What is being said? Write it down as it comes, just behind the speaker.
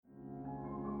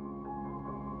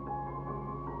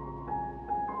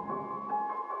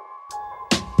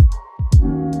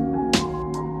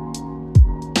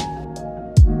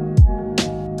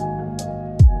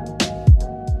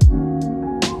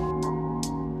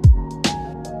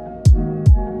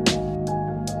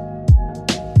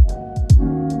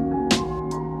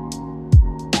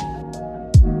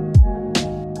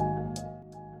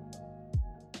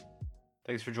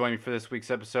Thanks for joining me for this week's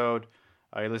episode.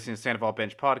 You're listening to Sandoval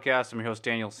Bench Podcast. I'm your host,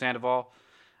 Daniel Sandoval.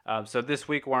 So this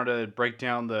week, I wanted to break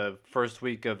down the first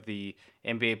week of the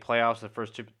NBA playoffs, the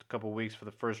first couple weeks for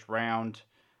the first round.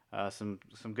 Some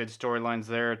good storylines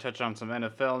there. Touch on some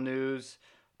NFL news.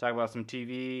 Talk about some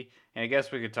TV, and I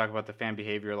guess we could talk about the fan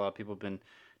behavior. A lot of people have been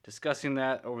discussing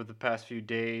that over the past few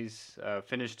days.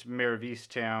 Finished Mare of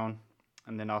Easttown,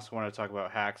 and then also want to talk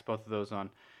about Hacks. Both of those on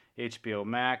HBO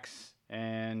Max.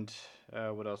 And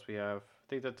what else we have? I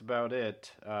think that's about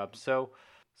it. So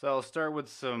I'll start with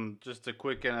just a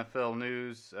quick NFL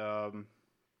news.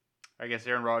 I guess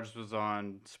Aaron Rodgers was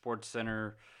on Sports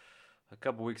Center a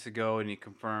couple weeks ago, and he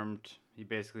confirmed he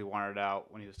basically wanted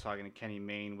out when he was talking to Kenny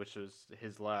Mayne, which was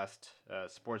his last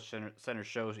Sports Center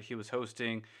show he was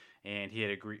hosting, and he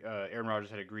had agreed. Aaron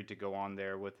Rodgers had agreed to go on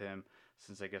there with him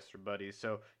since I guess they're buddies.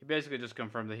 So he basically just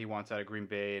confirmed that he wants out of Green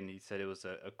Bay, and he said it was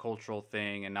a cultural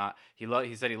thing, and not he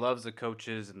said he loves the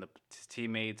coaches and his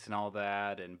teammates and all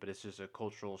that, but it's just a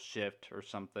cultural shift or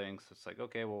something. So it's like,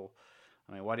 okay, well,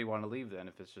 I mean, why do you want to leave then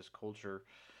if it's just culture?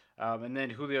 And then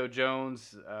Julio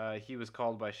Jones, he was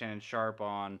called by Shannon Sharpe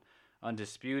on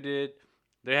Undisputed.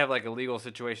 They have like a legal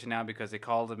situation now because they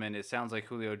called him, and it sounds like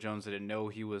Julio Jones didn't know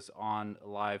he was on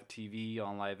live TV,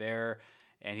 on live air,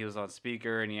 and he was on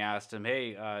speaker, and he asked him,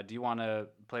 "Hey, do you want to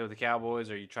play with the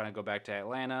Cowboys, or are you trying to go back to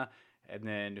Atlanta?" And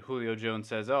then Julio Jones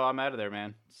says, "Oh, I'm out of there,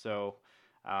 man." So,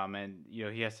 and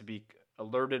he has to be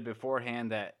alerted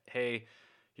beforehand that, hey,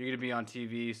 you're gonna be on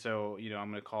TV, so I'm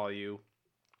gonna call you.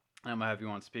 I'm gonna have you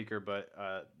on speaker, but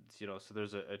so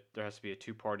there has to be a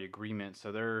two-party agreement.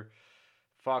 So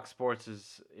Fox Sports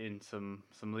is in some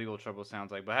legal trouble,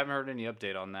 sounds like, but I haven't heard any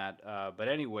update on that. But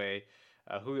anyway,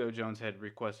 Julio Jones had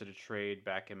requested a trade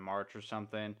back in March or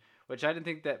something, which I didn't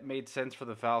think that made sense for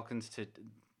the Falcons to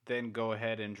then go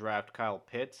ahead and draft Kyle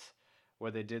Pitts, where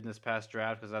they did in this past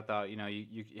draft, because I thought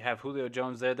you have Julio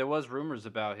Jones there. There was rumors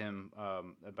about him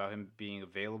being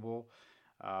available.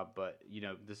 But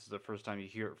this is the first time you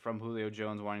hear from Julio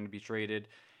Jones wanting to be traded,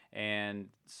 and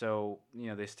so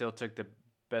they still took the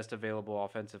best available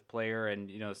offensive player, and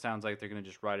it sounds like they're going to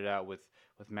just ride it out with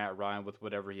Matt Ryan with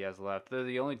whatever he has left. They're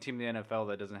the only team in the NFL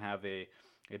that doesn't have a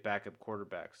backup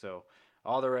quarterback, so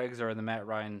all their eggs are in the Matt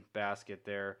Ryan basket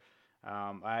there.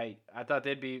 I thought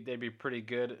they'd be pretty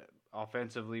good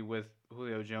offensively with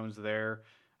Julio Jones there.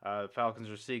 The Falcons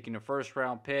are seeking a first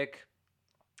round pick.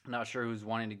 Not sure who's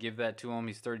wanting to give that to him.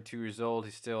 He's 32 years old.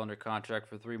 He's still under contract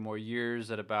for 3 more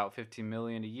years at about $15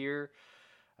 million a year.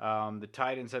 The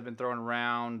Titans have been thrown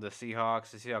around. The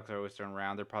Seahawks are always thrown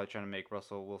around. They're probably trying to make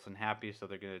Russell Wilson happy, so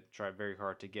they're going to try very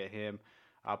hard to get him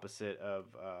opposite of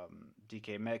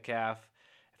DK Metcalf.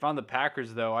 If I'm the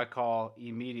Packers, though, I call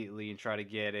immediately and try to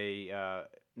get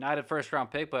not a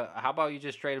first-round pick, but how about you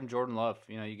just trade him Jordan Love?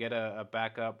 You get a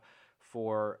backup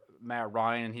for Matt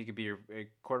Ryan, and he could be a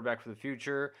quarterback for the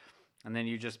future. And then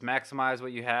you just maximize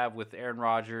what you have with Aaron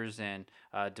Rodgers and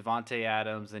Devontae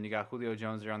Adams. Then you got Julio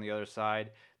Jones there on the other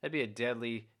side. That'd be a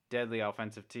deadly, deadly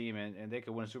offensive team, and they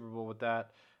could win a Super Bowl with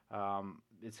that.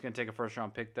 It's going to take a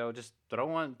first-round pick, though. Just throw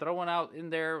one out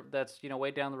in there that's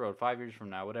way down the road, 5 years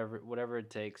from now, whatever it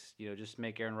takes. Just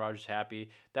make Aaron Rodgers happy.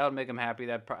 That would make him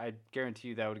happy. I guarantee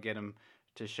you that would get him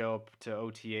to show up to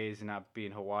OTAs and not be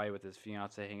in Hawaii with his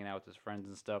fiance, hanging out with his friends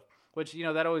and stuff. Which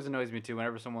that always annoys me too.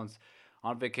 Whenever someone's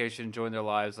on vacation, enjoying their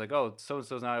lives, like, oh, so and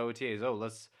so's not at OTAs. Oh,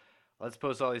 let's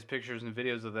post all these pictures and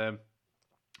videos of them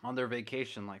on their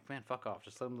vacation. Like, man, fuck off.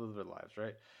 Just let them live their lives,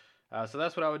 right? So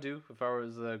that's what I would do if I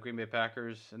was the Green Bay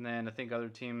Packers. And then I think other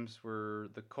teams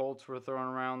the Colts were thrown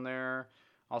around there.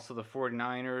 Also the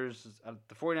 49ers.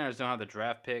 The 49ers don't have the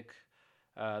draft picks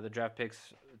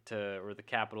or the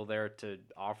capital there to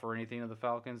offer anything to the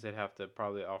Falcons. They'd have to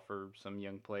probably offer some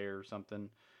young player or something.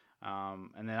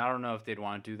 And then I don't know if they'd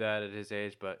want to do that at his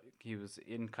age, but he was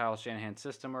in Kyle Shanahan's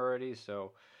system already.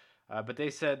 So, but they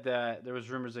said that there was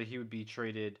rumors that he would be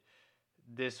traded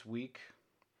this week.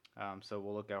 So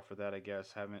we'll look out for that, I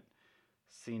guess. Haven't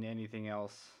seen anything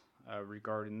else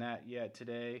regarding that yet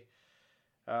today.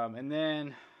 And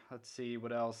then let's see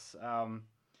what else. Some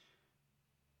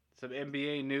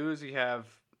NBA news. You have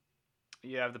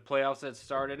the playoffs that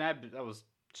started. And I was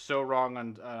so wrong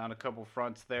on a couple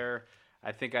fronts there.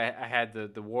 I think I had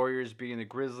the Warriors beating the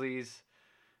Grizzlies.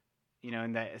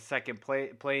 In that second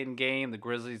playing game, the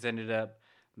Grizzlies ended up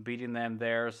beating them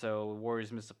there. So the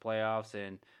Warriors missed the playoffs,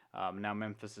 and now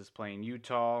Memphis is playing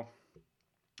Utah.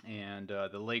 And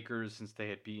the Lakers, since they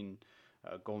had beaten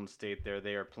Golden State there,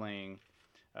 they are playing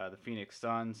the Phoenix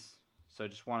Suns. So I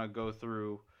just want to go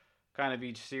through kind of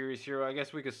each series here. I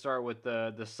guess we could start with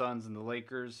the Suns and the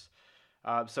Lakers.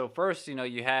 So first,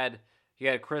 you had he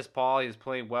had Chris Paul. He was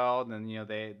playing well. And then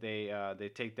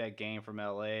they take that game from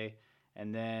L.A.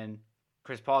 And then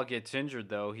Chris Paul gets injured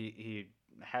though. He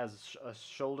has a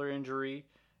shoulder injury.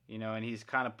 And he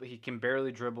can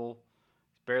barely dribble.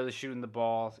 He's barely shooting the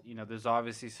ball. There's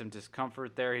obviously some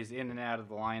discomfort there. He's in and out of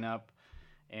the lineup.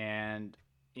 And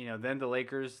then the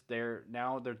Lakers, they're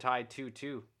tied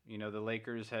 2-2. The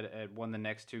Lakers had won the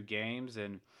next two games,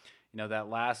 and that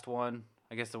last one,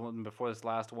 I guess the one before this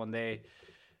last one, they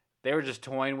were just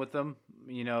toying with them.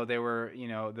 They were,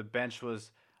 the bench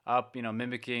was up,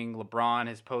 mimicking LeBron,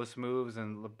 his post moves,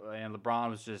 and LeBron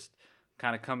was just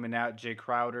kind of coming out. Jay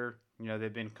Crowder,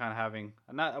 they've been kind of having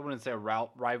I wouldn't say a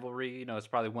rivalry. It's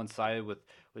probably one sided with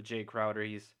Jay Crowder.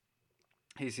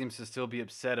 He seems to still be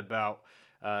upset about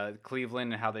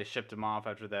Cleveland and how they shipped him off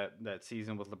after that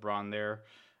season with LeBron there,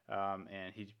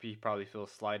 and he probably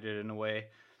feels slighted in a way.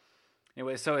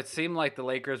 Anyway, so it seemed like the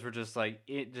Lakers were just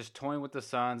just toying with the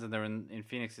Suns, and they're in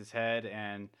Phoenix's head,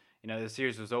 and the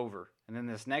series was over. And then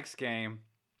this next game,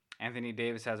 Anthony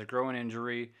Davis has a growing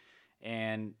injury,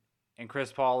 and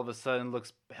Chris Paul all of a sudden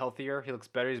looks healthier. He looks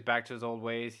better. He's back to his old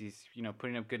ways. He's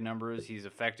putting up good numbers. He's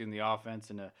affecting the offense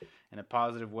in a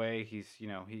positive way. He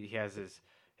has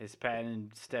his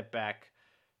patented step back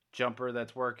jumper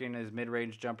that's working. His mid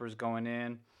range jumpers going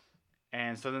in,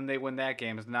 and so then they win that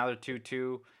game. It's now they're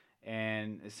 2-2.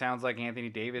 And it sounds like Anthony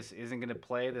Davis isn't going to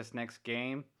play this next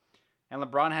game. And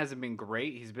LeBron hasn't been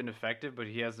great. He's been effective, but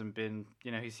he hasn't been,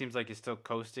 he seems like he's still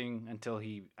coasting until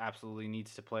he absolutely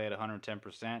needs to play at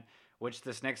 110%, which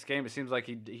this next game, it seems like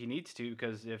he needs to,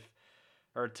 because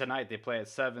tonight they play at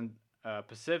 7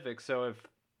 Pacific. So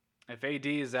if AD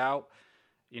is out,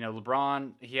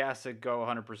 LeBron, he has to go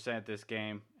 100% this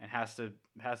game and has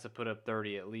to put up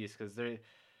 30 at least, because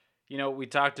we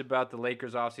talked about the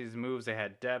Lakers offseason moves. They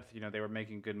had depth. They were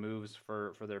making good moves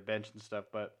for their bench and stuff.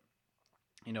 But,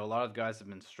 a lot of guys have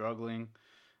been struggling.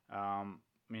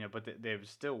 But they're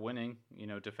still winning.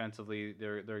 Defensively,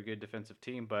 they're a good defensive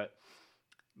team. But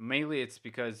mainly it's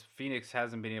because Phoenix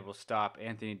hasn't been able to stop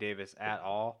Anthony Davis at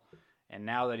all. And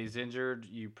now that he's injured,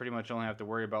 you pretty much only have to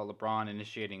worry about LeBron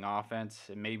initiating offense.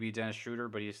 And maybe Dennis Schroeder,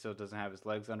 but he still doesn't have his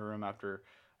legs under him after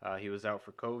he was out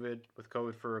with COVID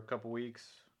for a couple weeks.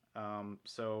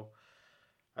 So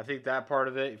I think that part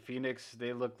of it, Phoenix,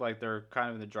 they look like they're kind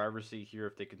of in the driver's seat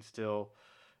here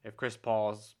if Chris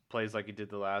Paul plays like he did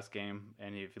the last game,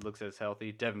 and if he looks as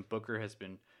healthy. Devin Booker has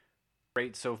been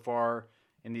great so far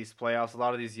in these playoffs. A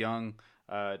lot of these young,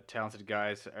 talented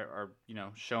guys are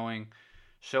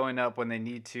showing up when they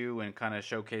need to and kind of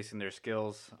showcasing their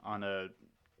skills on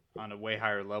a way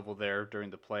higher level there during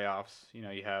the playoffs.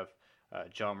 You have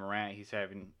John Morant. He's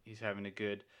having a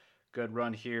good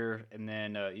run here, and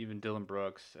then even Dylan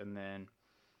Brooks, and then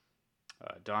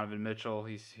Donovan Mitchell.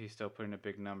 He's still putting up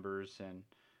big numbers, and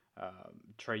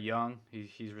Trae Young.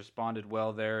 He's responded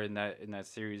well there in that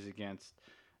series against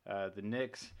the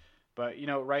Knicks. But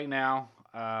right now,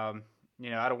 I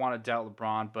don't want to doubt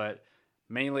LeBron, but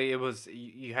mainly it was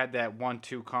you had that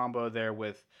 1-2 combo there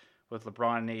with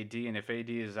LeBron and AD, and if AD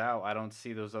is out, I don't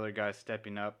see those other guys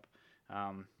stepping up.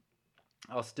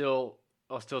 I'll still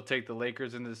take the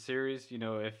Lakers in this series.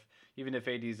 Even if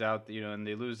AD's out, and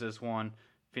they lose this one,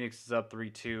 Phoenix is up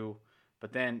 3-2.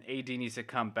 But then AD needs to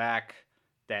come back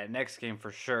that next game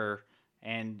for sure.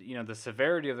 And the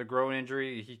severity of the groin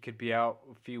injury, he could be out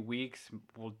a few weeks.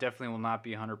 Definitely will not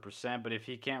be 100%. But if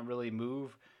he can't really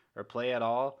move or play at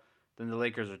all, then the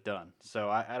Lakers are done. So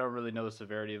I don't really know the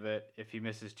severity of it. If he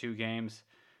misses 2 games,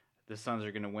 the Suns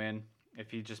are going to win.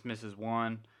 If he just misses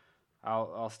 1,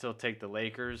 I'll still take the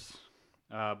Lakers.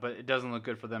 But it doesn't look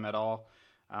good for them at all.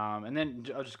 And then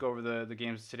I'll just go over the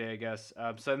games today, I guess.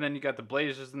 So then you got the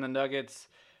Blazers and the Nuggets.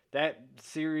 That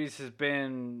series has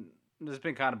been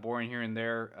kind of boring here and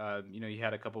there. You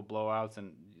had a couple blowouts,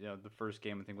 and the first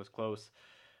game I think was close.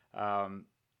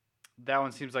 That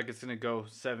one seems like it's going to go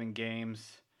 7 games.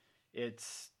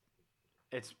 It's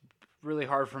really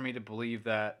hard for me to believe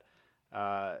that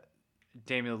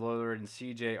Damian Lillard and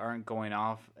CJ aren't going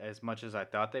off as much as I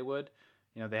thought they would.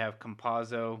 They have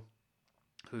Campazzo,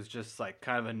 who's just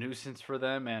kind of a nuisance for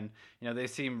them, and they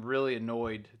seem really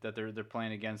annoyed that they're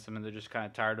playing against him, and they're just kind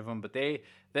of tired of him. But they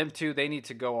need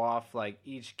to go off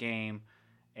each game,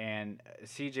 and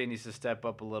CJ needs to step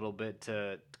up a little bit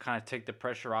to kind of take the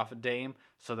pressure off of Dame,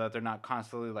 so that they're not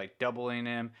constantly doubling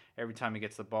him every time he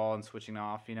gets the ball and switching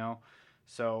off.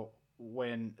 So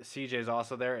when CJ is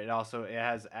also there, it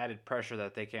has added pressure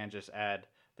that they can't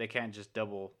just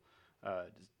double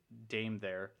Dame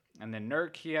there. And then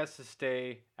Nurk, he has to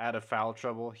stay out of foul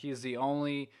trouble. He's the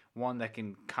only one that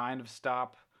can kind of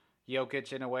stop,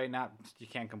 Jokic in a way. Not you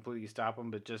can't completely stop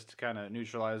him, but just to kind of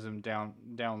neutralize him down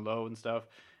low and stuff.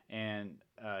 And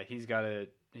he's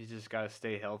just gotta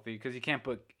stay healthy because you can't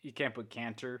put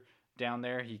Cantor down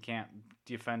there. He can't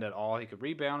defend at all. He could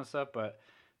rebound and stuff, but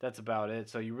that's about it.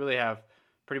 So you really have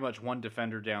pretty much one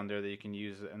defender down there that you can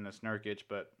use in this Nurkic,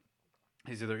 but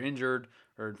he's either injured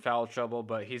or in foul trouble.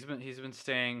 But he's been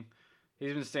staying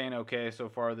okay so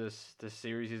far this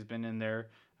series. He's been in there.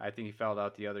 I think he fouled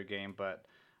out the other game, but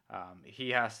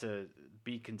he has to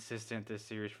be consistent this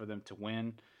series for them to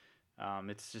win.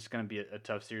 It's just going to be a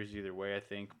tough series either way, I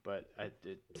think. But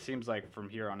it seems like from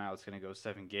here on out, it's going to go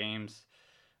 7 games.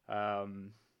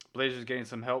 Blazers getting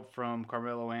some help from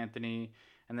Carmelo Anthony.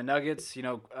 And the Nuggets,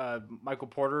 Michael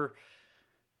Porter,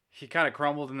 he kind of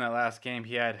crumbled in that last game.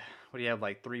 He had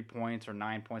like 3 points or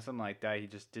 9 points, something like that. He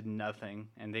just did nothing,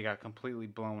 and they got completely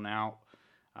blown out.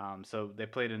 So they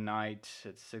play tonight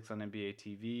at 6 on NBA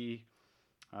TV.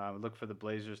 Look for the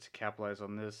Blazers to capitalize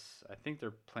on this. I think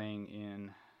they're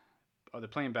playing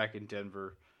back in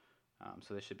Denver,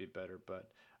 so they should be better. But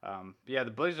yeah,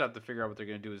 the Blazers have to figure out what they're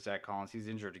going to do with Zach Collins. He's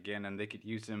injured again, and they could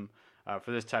use him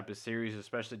for this type of series,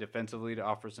 especially defensively, to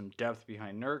offer some depth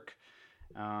behind Nurk.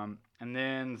 And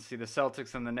then see the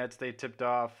Celtics and the Nets. They tipped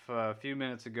off a few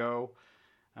minutes ago.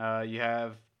 You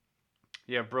have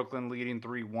Brooklyn leading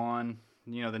 3-1.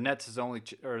 The Nets is only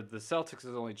or the Celtics'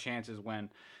 only chance is when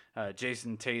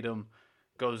Jason Tatum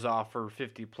goes off for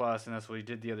 50 plus, and that's what he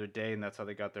did the other day, and that's how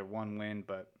they got their one win.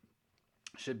 But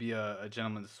should be a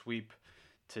gentleman's sweep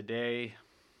today.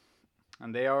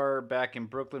 And they are back in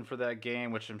Brooklyn for that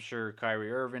game, which I'm sure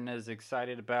Kyrie Irving is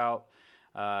excited about.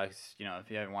 If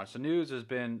you haven't watched the news, there's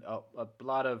been a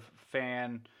lot of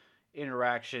fan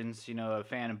interactions. A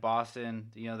fan in Boston.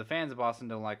 The fans of Boston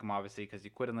don't like him, obviously, because he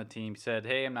quit on the team. He said,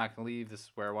 hey, I'm not going to leave. This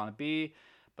is where I want to be.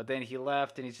 But then he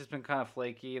left, and he's just been kind of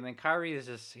flaky. And then Kyrie he's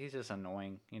just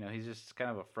annoying. He's just kind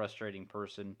of a frustrating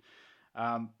person.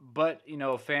 But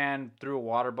a fan threw a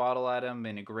water bottle at him,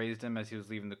 and it grazed him as he was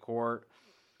leaving the court.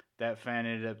 That fan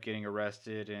ended up getting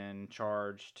arrested and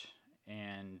charged.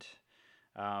 And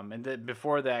then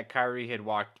before that, Kyrie had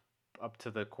walked up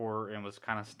to the court and was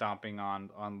kind of stomping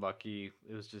on Lucky.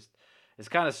 It's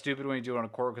kind of stupid when you do it on a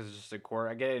court because it's just a court.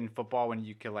 I get it in football when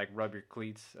you can like rub your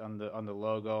cleats on the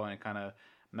logo and kind of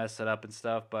mess it up and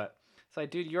stuff. But it's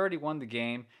like, dude, you already won the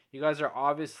game. You guys are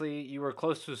you were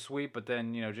close to a sweep, but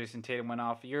then Jason Tatum went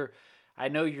off. I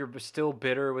know you're still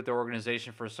bitter with the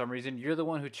organization for some reason. You're the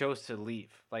one who chose to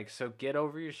leave. So get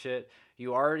over your shit.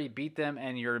 You already beat them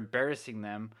and you're embarrassing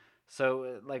them.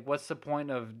 So, what's the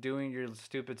point of doing your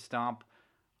stupid stomp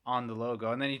on the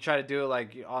logo? And then you try to do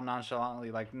it, all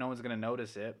nonchalantly, no one's going to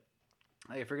notice it.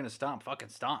 If you're going to stomp, fucking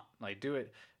stomp. Do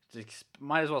it. Just,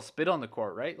 might as well spit on the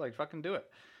court, right? Fucking do it.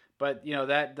 But,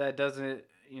 that doesn't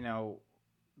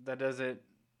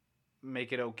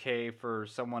make it okay for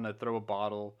someone to throw a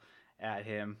bottle at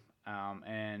him.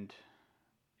 I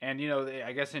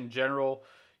guess in general,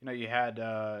 you had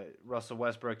Russell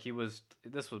Westbrook.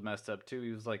 This was messed up too.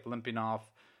 He was limping off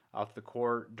the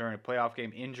court during a playoff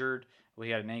game, injured. Well,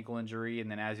 he had an ankle injury, and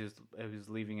then as he was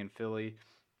leaving in Philly,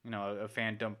 a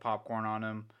fan dumped popcorn on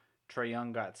him. Trae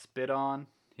Young got spit on.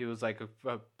 He was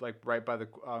right by the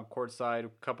court side, a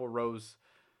couple rows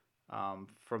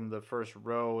from the first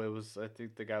row. It was, I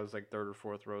think the guy was third or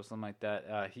fourth row, something like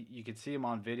that. You could see him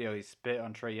on video. He spit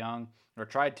on Trae Young, or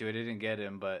tried to. It didn't get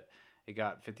him, but it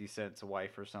got 50 cents a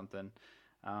wife or something.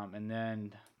 And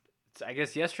then I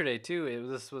guess yesterday too,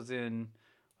 was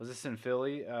this in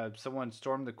Philly? Someone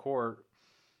stormed the court,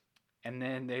 and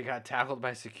then they got tackled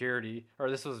by security. Or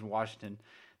this was in Washington.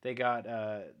 They got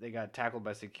tackled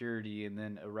by security and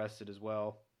then arrested as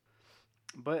well.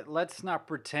 But let's not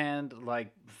pretend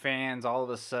like fans all of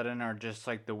a sudden are just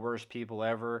the worst people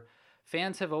ever.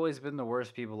 Fans have always been the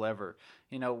worst people ever.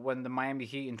 When the Miami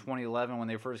Heat in 2011, when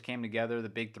they first came together, the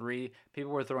Big Three,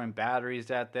 people were throwing batteries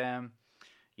at them.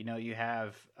 You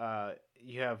have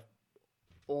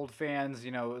old fans,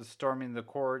 storming the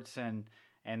courts and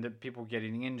the people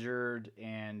getting injured,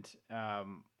 and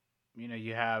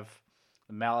you have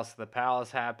the Malice of the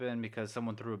Palace happen because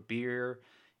someone threw a beer,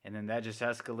 and then that just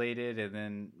escalated, and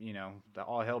then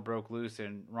all hell broke loose,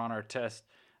 and Ron Artest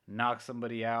knocked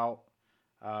somebody out.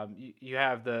 You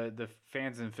have the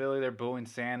fans in Philly, they're booing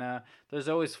Santa. There's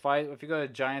always fights. If you go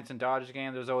to Giants and Dodgers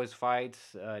game, there's always fights.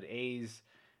 At A's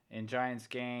and Giants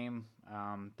game,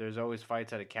 there's always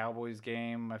fights at a Cowboys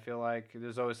game. I feel like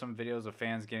there's always some videos of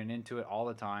fans getting into it all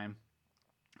the time.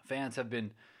 Fans have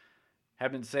been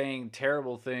saying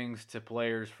terrible things to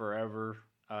players forever.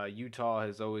 Utah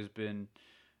has always been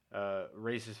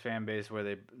racist fan base where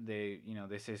they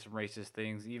say some racist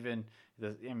things. Even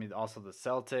also the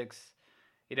Celtics,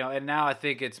 and now I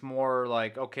think it's more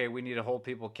like, okay, we need to hold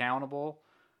people accountable,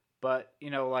 but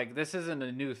like this isn't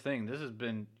a new thing. This has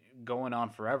been going on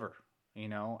forever,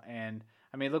 and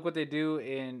I mean, look what they do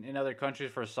in other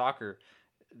countries for soccer.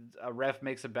 A ref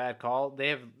makes a bad call, they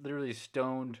have literally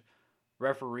stoned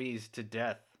referees to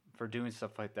death for doing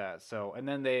stuff like that. So, and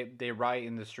then they riot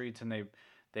in the streets and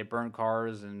they burn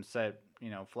cars and set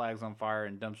flags on fire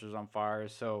and dumpsters on fire.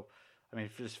 So, I mean,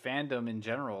 just fandom in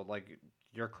general, like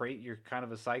you're kind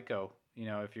of a psycho,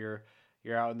 if you're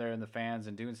out there in the fans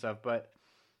and doing stuff, but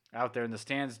out there in the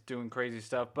stands doing crazy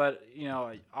stuff. But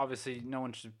obviously, no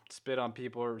one should spit on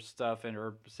people or stuff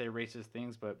or say racist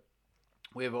things. But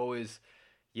we have always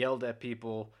yelled at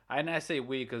people. And I say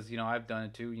we because I've done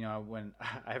it too. When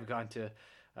I've gone to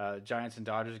Giants and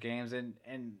Dodgers games, and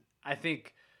I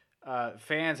think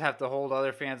fans have to hold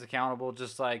other fans accountable.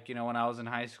 Just like when I was in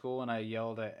high school and I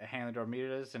yelled at Hanley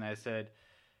Ramirez and I said,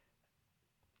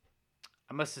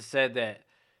 I must have said that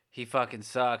he fucking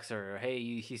sucks or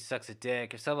hey he sucks a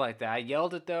dick or something like that. I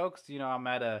yelled it though because I'm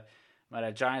at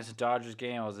a Giants and Dodgers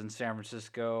game. I was in San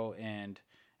Francisco and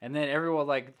then everyone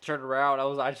like turned around.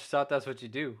 I just thought that's what you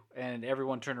do, and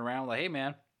everyone turned around like, hey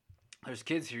man, there's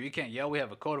kids here. You can't yell. We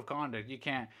have a code of conduct. You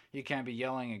can't be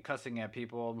yelling and cussing at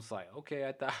people. I'm just like,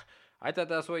 okay, I thought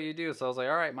that's what you do. So I was like,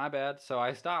 all right, my bad. So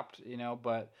I stopped,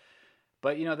 but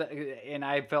and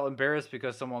I felt embarrassed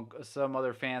because some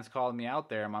other fans called me out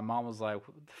there, and my mom was like,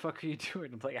 "What the fuck are you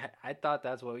doing?" I'm like, I thought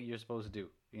that's what you're supposed to do.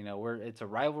 It's a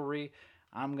rivalry.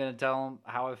 I'm gonna tell him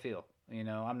how I feel.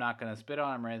 I'm not gonna spit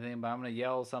on him or anything, but I'm gonna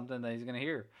yell something that he's gonna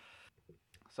hear.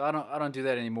 So I don't do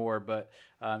that anymore. But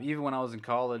even when I was in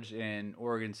college and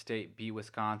Oregon State beat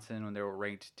Wisconsin when they were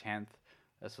ranked 10th,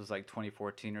 this was like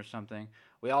 2014 or something.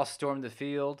 We all stormed the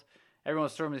field. Everyone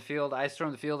stormed the field. I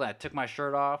stormed the field and I took my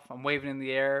shirt off. I'm waving in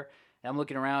the air. And I'm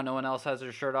looking around. No one else has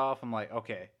their shirt off. I'm like,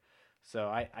 okay. So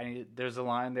I there's a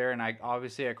line there, and I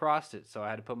crossed it. So I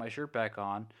had to put my shirt back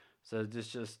on. So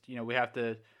just we have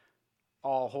to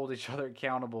all hold each other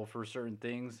accountable for certain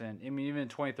things. And I mean, even in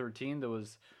 2013, there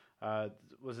was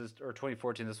this, or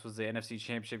 2014, this was the NFC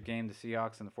Championship game, the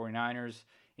Seahawks and the 49ers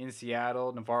in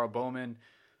Seattle. Navarro Bowman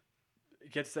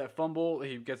gets that fumble.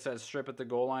 He gets that strip at the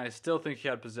goal line. I still think he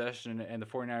had possession, and the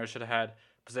 49ers should have had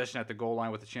possession at the goal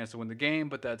line with a chance to win the game,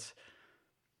 but that's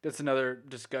another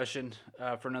discussion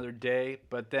for another day.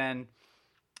 But then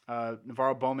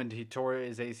Navarro Bowman, he tore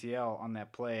his ACL on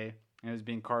that play and was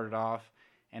being carted off,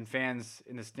 and fans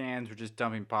in the stands were just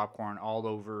dumping popcorn all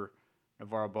over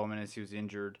Navarro Bowman as he was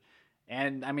injured.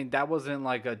 And I mean, that wasn't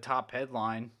like a top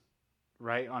headline,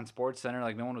 right, on Sports Center.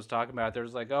 Like no one was talking about it. There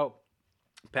was like, oh,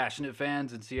 passionate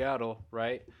fans in Seattle,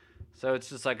 right? So it's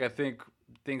just like I think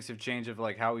things have changed of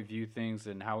like how we view things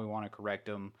and how we want to correct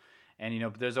them.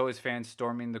 And there's always fans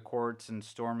storming the courts and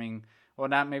storming. Well,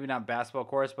 not maybe not basketball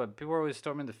courts, but people are always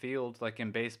storming the field, like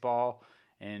in baseball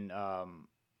and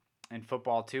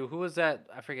football too. Who was that?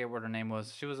 I forget what her name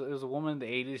was. It was a woman in the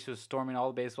 '80s. She was storming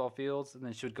all the baseball fields, and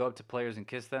then she would go up to players and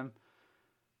kiss them.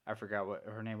 I forgot what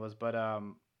her name was, but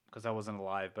because I wasn't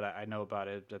alive, but I know about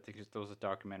it. I think there was a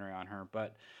documentary on her,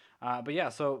 but yeah.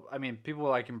 So I mean, people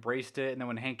like embraced it, and then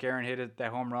when Hank Aaron hit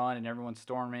that home run, and everyone's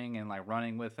storming and like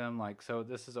running with him, like so.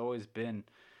 This has always been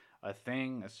a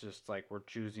thing. It's just like we're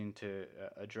choosing to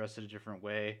address it a different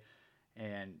way,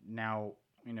 and now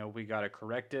we got to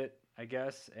correct it, I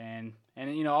guess. And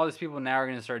all these people now are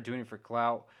going to start doing it for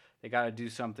clout. They got to do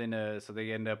something so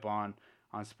they end up on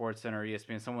Sports Center or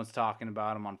ESPN. Someone's talking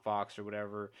about him on Fox or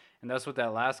whatever. And that's what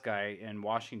that last guy in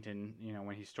Washington,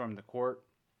 when he stormed the court,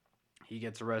 he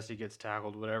gets arrested, he gets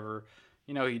tackled, whatever.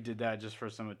 He did that just for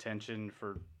some attention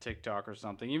for TikTok or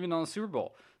something. Even on the Super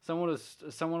Bowl,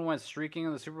 someone went streaking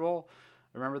in the Super Bowl.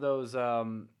 Remember those?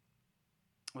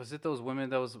 Was it those women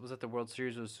that was at the World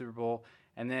Series or the Super Bowl?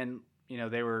 And then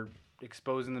they were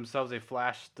exposing themselves. They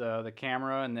flashed the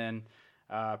camera, and then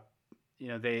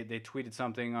they tweeted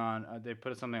something they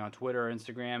put something on Twitter or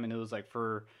Instagram, and it was like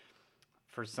for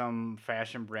some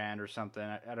fashion brand or something.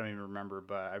 I don't even remember,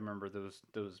 but I remember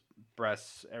those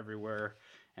breasts everywhere,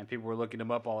 and people were looking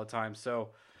them up all the time.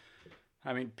 So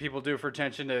I mean, people do it for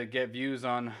attention to get views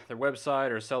on their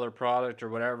website or sell their product or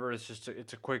whatever. It's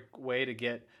a quick way to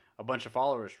get a bunch of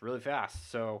followers really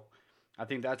fast. So I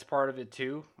think that's part of it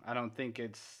too. I don't think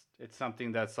it's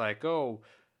something that's like, oh,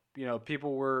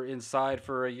 people were inside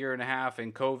for a year and a half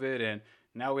in COVID and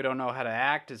now we don't know how to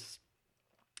act.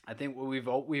 I think we've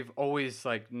always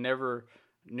like never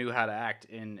knew how to act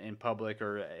in public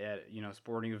or at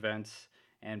sporting events,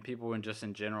 and people in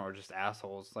general are just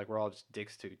assholes. Like we're all just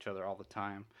dicks to each other all the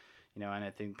time. And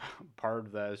I think part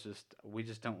of that is just we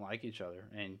just don't like each other,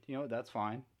 and that's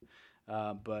fine.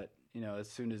 But as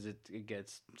soon as it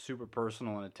gets super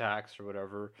personal and attacks or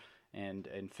whatever,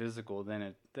 and physical,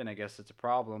 then I guess it's a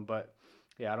problem. But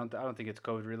yeah, I don't think it's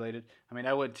COVID related. I mean,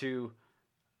 I went to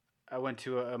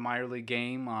a minor league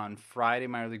game on Friday,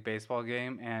 minor league baseball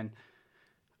game, and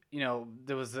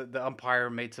there was the umpire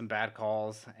made some bad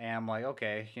calls, and I'm like,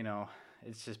 okay,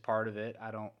 it's just part of it.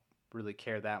 I don't really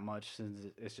care that much since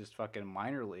it's just fucking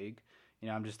minor league.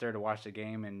 I'm just there to watch the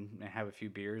game and have a few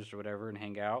beers or whatever and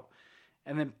hang out.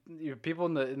 And then people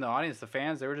in the audience, the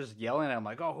fans, they were just yelling at him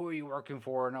like, "Oh, who are you working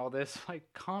for?" and all this. Like,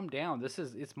 calm down.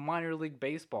 It's minor league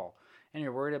baseball, and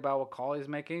you're worried about what call he's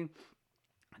making.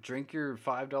 Drink your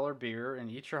 $5 beer and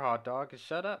eat your hot dog and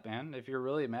shut up, man. If you're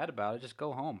really mad about it, just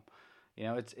go home.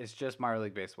 It's just minor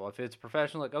league baseball. If it's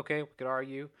professional, like okay, we could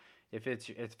argue. If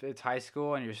it's high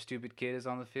school and your stupid kid is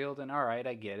on the field, then all right,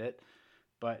 I get it.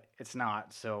 But it's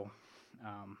not. So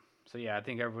yeah, I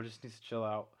think everyone just needs to chill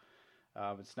out.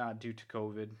 It's not due to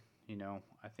COVID.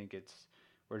 I think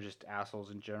we're just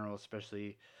assholes in general,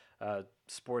 especially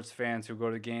sports fans who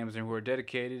go to games and who are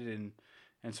dedicated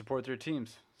and support their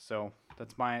teams. So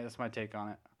that's my take on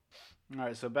it. All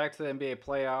right, so back to the NBA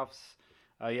playoffs.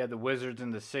 You have the Wizards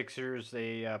and the Sixers.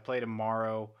 They play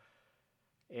tomorrow.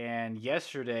 And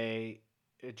yesterday,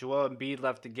 Joel Embiid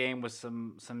left the game with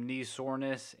some knee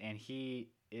soreness, and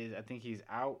I think he's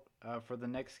out for the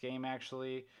next game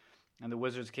actually. And the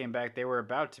Wizards came back. They were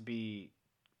about to be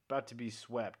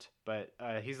swept, but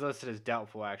he's listed as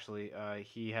doubtful. Actually,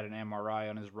 he had an MRI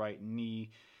on his right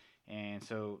knee, and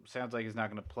so sounds like he's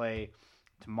not going to play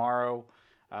tomorrow.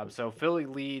 So Philly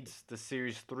leads the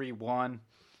series 3-1.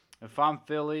 If I'm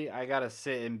Philly, I gotta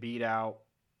sit and beat out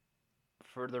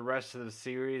for the rest of the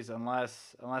series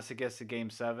unless it gets to game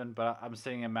 7, but I'm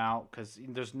sitting him out because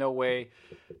there's no way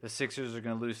the Sixers are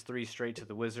going to lose 3 straight to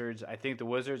the Wizards. I think the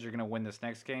Wizards are going to win this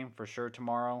next game for sure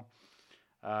tomorrow,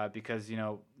 because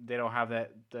they don't have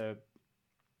the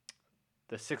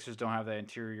Sixers don't have that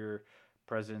interior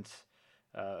presence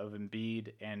of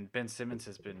Embiid, and Ben Simmons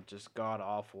has been just god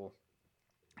awful.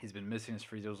 He's been missing his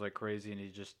free throws like crazy, and he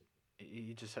just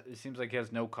it seems like he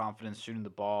has no confidence shooting the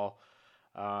ball.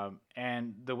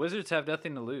 And the Wizards have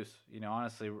nothing to lose.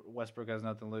 Honestly, Westbrook has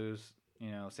nothing to lose.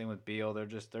 Same with Beal. They're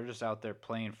just out there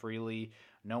playing freely.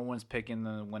 No one's picking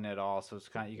them to win at all. So it's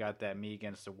kind of, you got that me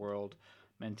against the world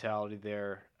mentality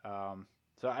there.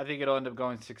 So I think it'll end up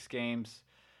going 6 games.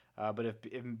 But if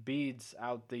Embiid's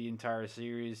out the entire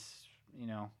series,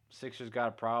 Sixers got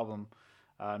a problem.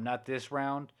 Not this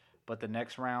round, but the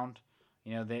next round.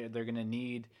 They're gonna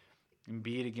need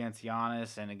Embiid against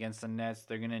Giannis and against the Nets.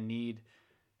 They're gonna need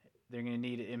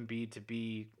Embiid to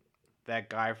be that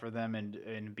guy for them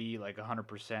and be like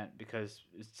 100%, because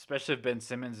especially if Ben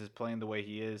Simmons is playing the way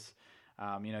he is.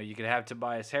 You could have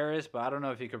Tobias Harris, but I don't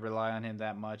know if you could rely on him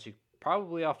that much. He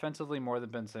probably offensively more than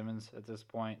Ben Simmons at this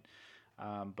point.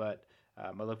 But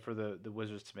I look for the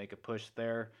Wizards to make a push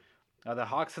there. The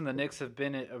Hawks and the Knicks have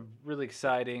been a really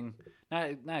exciting,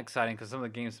 not exciting because some of the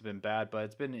games have been bad, but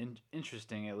it's been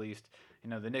interesting at least.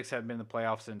 The Knicks haven't been in the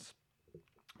playoffs since,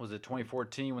 was it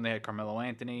 2014 when they had Carmelo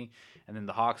Anthony, and then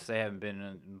the Hawks, they haven't been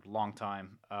in a long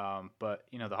time. But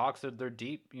the Hawks, they're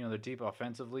deep. They're deep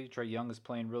offensively. Trae Young is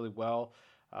playing really well.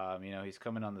 He's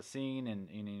coming on the scene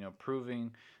and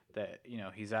proving that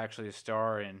he's actually a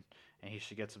star, and he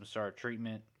should get some star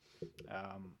treatment.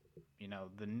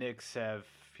 The Knicks have,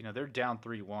 they're down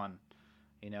 3-1,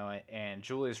 and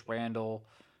Julius Randle,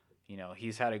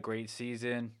 he's had a great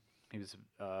season. He was,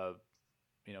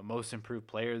 most improved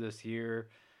player this year.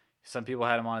 Some people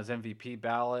had him on his MVP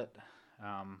ballot.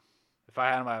 If I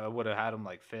had him, I would have had him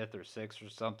like 5th or 6th or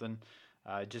something,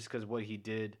 just because what he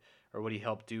did or what he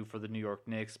helped do for the New York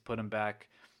Knicks, put him back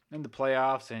in the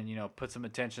playoffs and, put some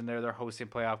attention there. They're hosting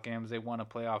playoff games. They won a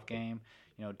playoff game.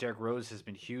 Derrick Rose has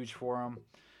been huge for him.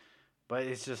 But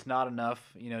it's just not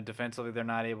enough. Defensively, they're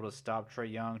not able to stop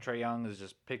Trae Young. Trae Young is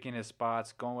just picking his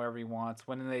spots, going wherever he wants.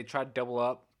 When they try to double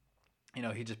up,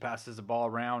 he just passes the ball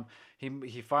around.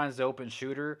 He finds the open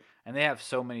shooter, and they have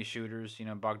so many shooters.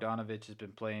 Bogdanovich has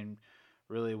been playing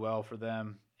really well for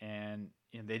them, and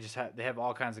they have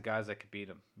all kinds of guys that could beat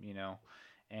him.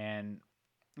 And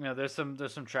there's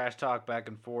some trash talk back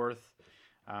and forth.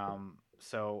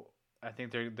 So I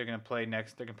think they're gonna play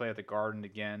next. They're gonna play at the Garden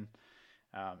again.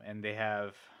 And they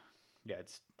have,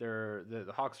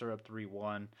 the Hawks are up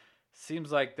 3-1.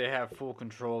 Seems like they have full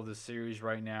control of the series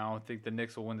right now. I think the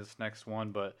Knicks will win this next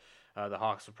one, but the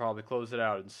Hawks will probably close it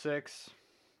out in 6.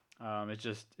 It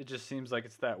just seems like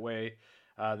it's that way.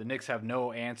 The Knicks have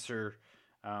no answer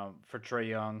for Trae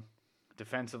Young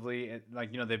defensively.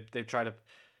 They've tried to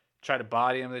try to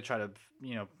body him. They try to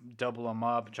double him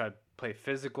up and try to play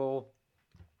physical.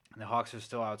 And the Hawks are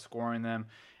still outscoring them,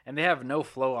 and they have no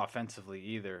flow offensively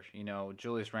either.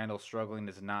 Julius Randle struggling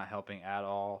is not helping at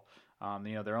all.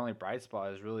 Their only bright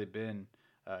spot has really been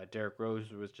Derrick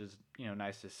Rose, which is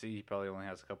nice to see. He probably only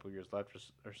has a couple years left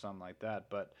or something like that.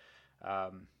 But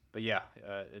yeah,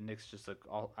 Knicks just look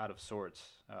all out of sorts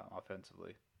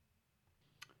offensively.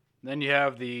 Then you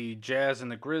have the Jazz and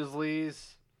the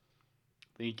Grizzlies.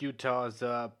 The Utah's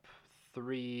up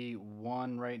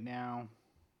 3-1 right now.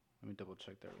 Let me double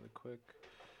check that really quick.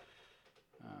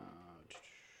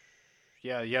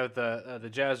 Yeah, the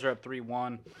Jazz are up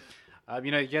 3-1.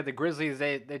 The Grizzlies,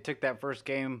 they took that first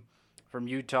game from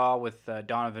Utah with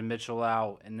Donovan Mitchell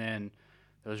out, and then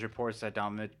those reports that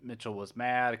Donovan Mitchell was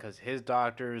mad because his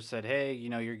doctors said, hey,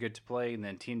 you're good to play, and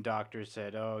then team doctors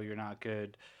said, oh, you're not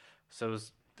good. So it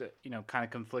was, kind of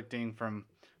conflicting from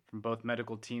both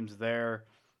medical teams there.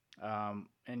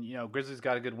 Grizzlies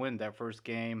got a good win that first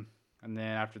game, and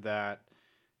then after that,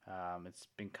 it's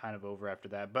been kind of over after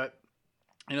that. But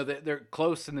they're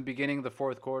close in the beginning of the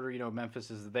fourth quarter.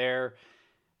 Memphis is there,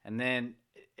 and then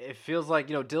it feels like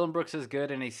Dillon Brooks is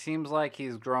good, and he seems like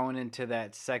he's growing into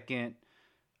that second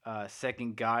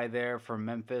guy there for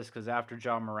Memphis. Because after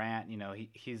John Morant,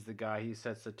 he's the guy. He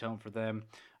sets the tone for them.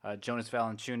 Jonas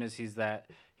Valanciunas, he's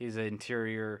an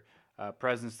interior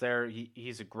presence there.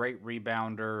 He's a great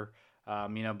rebounder.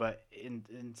 But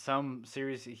in some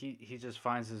series he just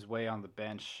finds his way on the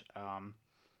bench.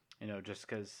 Just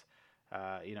because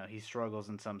he struggles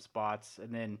in some spots.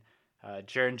 And then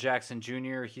Jaren Jackson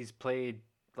Jr. He's played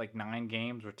like 9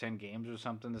 games or 10 games or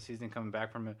something this season, coming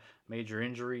back from a major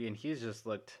injury, and he's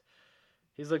looked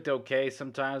okay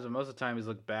sometimes, but most of the time he's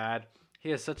looked bad. He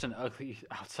has such an ugly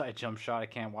outside jump shot. I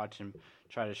can't watch him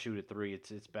try to shoot a 3.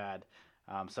 It's bad.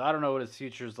 So I don't know what his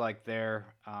future's like there.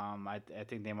 I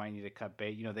think they might need to cut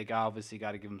bait. They obviously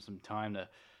got to give him some time to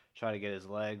try to get his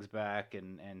legs back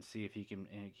and see if he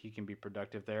can be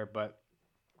productive there. But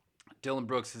Dillon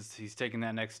Brooks he's taking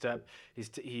that next step.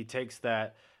 He takes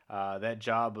that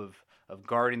job of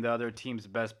guarding the other team's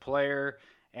best player,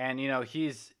 and you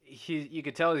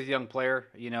could tell he's a young player.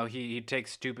 He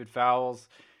takes stupid fouls.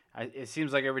 It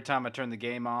seems like every time I turn the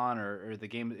game on or the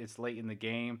game, it's late in the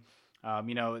game.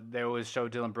 They always show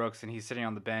Dillon Brooks and he's sitting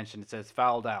on the bench and it says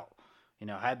fouled out. He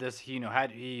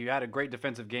had a great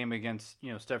defensive game against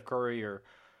Steph Curry or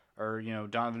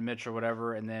Donovan Mitchell or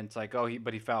whatever, and then it's like,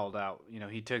 but he fouled out.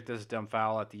 He took this dumb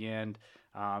foul at the end,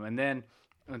 and then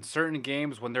in certain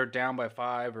games when they're down by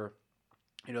 5 or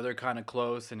they're kind of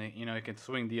close and it can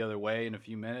swing the other way in a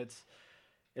few minutes,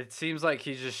 it seems like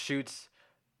he just shoots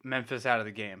Memphis out of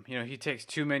the game. He takes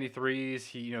too many threes.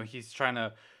 He's trying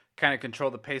to kind of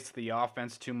control the pace of the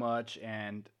offense too much,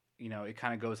 and it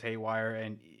kind of goes haywire.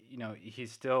 And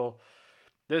he's still,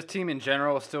 this team in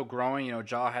general is still growing.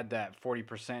 Ja had that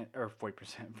 47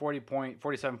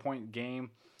 point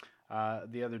game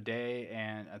the other day,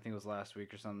 and I think it was last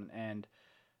week or something. And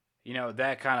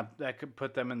that could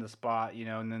put them in the spot.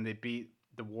 And then they beat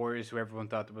the Warriors, who everyone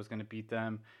thought was going to beat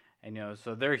them. And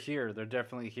so they're here. They're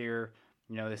definitely here.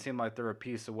 They seem like they're a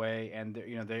piece away, and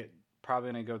they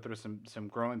probably going to go through some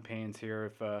growing pains here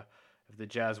if the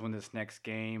Jazz win this next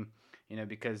game.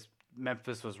 Because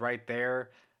Memphis was right there,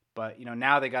 but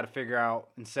now they got to figure out,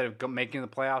 instead of making the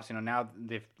playoffs, now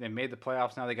they've made the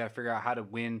playoffs. Now they got to figure out how to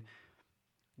win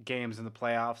games in the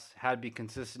playoffs, how to be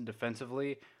consistent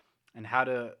defensively, and how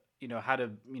to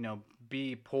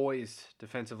be poised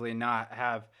defensively and not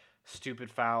have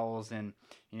stupid fouls. And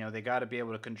they got to be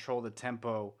able to control the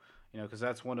tempo. Because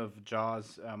that's one of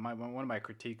Ja's one of my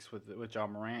critiques with Ja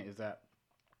Morant is that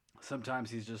sometimes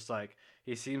he's just like,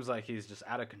 he seems like he's just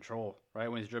out of control,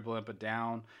 right? When he's dribbling up and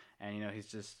down, and he's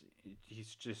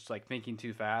just like thinking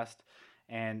too fast.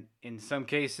 And in some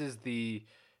cases,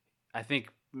 I think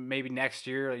maybe next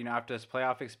year, after this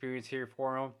playoff experience here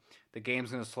for him, the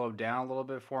game's going to slow down a little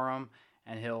bit for him,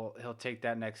 and he'll take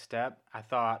that next step. I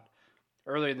thought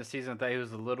earlier in the season, I thought he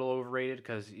was a little overrated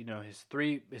because his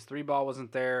three ball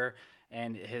wasn't there,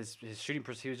 and his shooting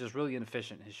he was just really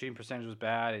inefficient. His shooting percentage was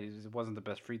bad. He wasn't the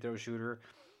best free throw shooter.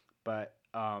 But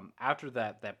after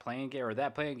that playing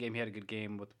game, he had a good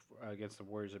game against the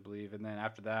Warriors, I believe. And then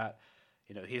after that,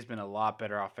 he's been a lot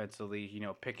better offensively.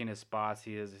 Picking his spots.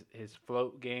 His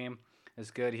float game is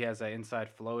good. He has that inside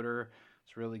floater.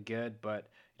 It's really good. But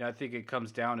I think it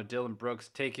comes down to Dillon Brooks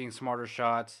taking smarter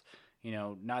shots.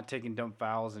 Not taking dumb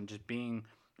fouls and just being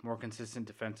more consistent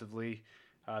defensively.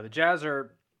 The Jazz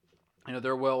are,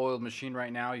 they're a well-oiled machine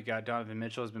right now. You got Donovan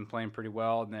Mitchell has been playing pretty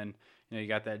well, and then you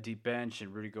got that deep bench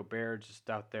and Rudy Gobert just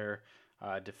out there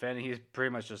defending. He's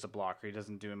pretty much just a blocker. He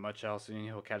doesn't do much else, and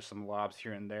he'll catch some lobs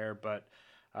here and there. But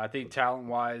I think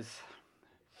talent-wise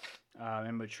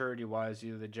and maturity-wise,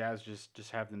 the Jazz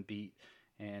just have them beat.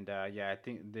 And I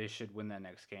think they should win that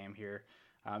next game here.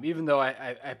 Even though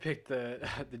I picked the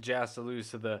the Jazz to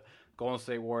lose to the Golden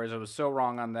State Warriors, I was so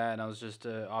wrong on that, and I was just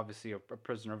obviously a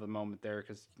prisoner of the moment there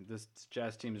because this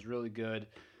Jazz team is really good,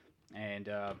 and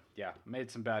made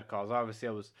some bad calls. Obviously,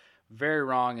 I was very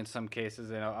wrong in some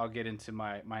cases, and I'll get into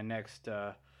my next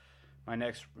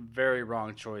very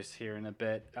wrong choice here in a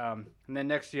bit. And then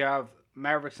next you have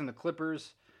Mavericks and the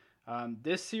Clippers.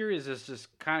 This series is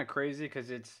just kind of crazy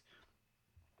because it's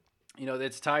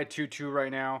tied 2-2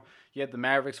 right now. You had the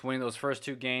Mavericks winning those first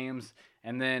two games,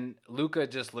 and then Luka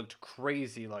just looked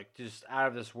crazy, like just out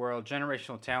of this world.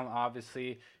 Generational talent,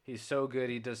 obviously. He's so good.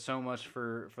 He does so much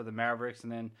for the Mavericks.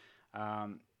 And then,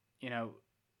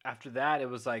 after that, it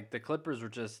was like the Clippers were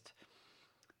just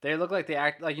 – they look like they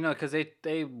act like, because they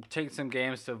take some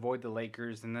games to avoid the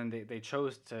Lakers, and then they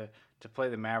chose to play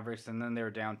the Mavericks, and then they were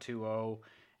down 2-0.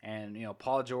 And,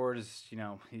 Paul George is,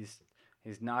 he's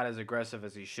not as aggressive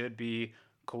as he should be.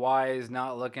 Kawhi is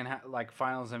not looking like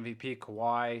Finals MVP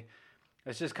Kawhi.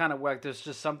 It's just kind of like there's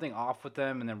just something off with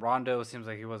them. And then Rondo seems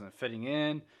like he wasn't fitting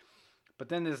in. But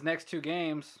then this next two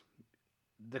games,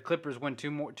 the Clippers win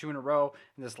two in a row.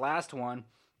 And this last one,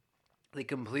 they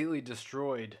completely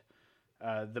destroyed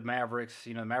the Mavericks.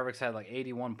 The Mavericks had like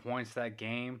 81 points that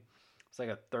game. It's like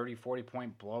a 30,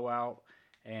 40-point blowout.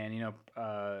 And,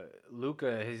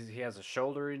 Luka, he has a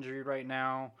shoulder injury right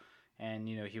now. And,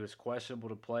 he was questionable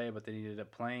to play, but then he ended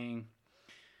up playing.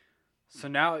 So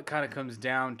now it kind of comes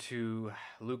down to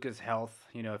Luka's health.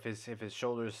 If his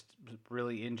shoulder's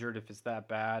really injured, if it's that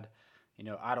bad,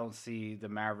 I don't see the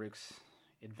Mavericks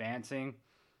advancing.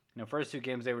 First two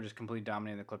games, they were just completely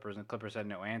dominating the Clippers, and the Clippers had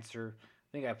no answer. I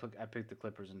think I picked the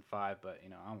Clippers in 5, but,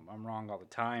 I'm wrong all the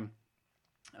time.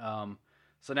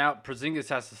 So now Porzingis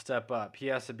has to step up. He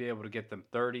has to be able to get them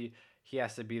 30. He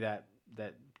has to be that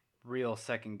real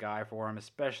second guy for him,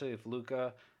 especially if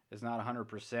Luka is not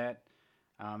 100%.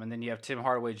 And then you have Tim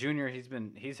Hardaway Jr.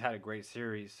 He's had a great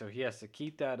series, so he has to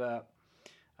keep that up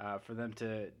for them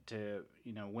to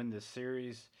win this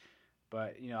series.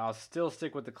 But I'll still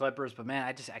stick with the Clippers. But man,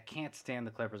 I can't stand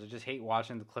the Clippers. I just hate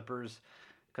watching the Clippers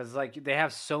because they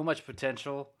have so much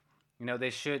potential. They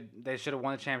should have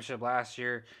won the championship last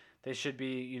year. They should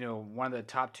be one of the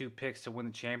top 2 picks to win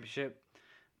the championship.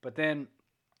 But then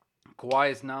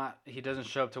Kawhi is not. He doesn't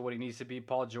show up to what he needs to be.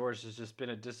 Paul George has just been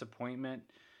a disappointment.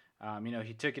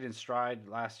 He took it in stride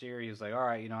last year. He was like, all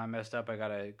right, I messed up. I got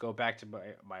to go back to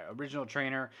my original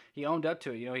trainer. He owned up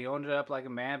to it. He owned it up like a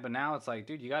man. But now it's like,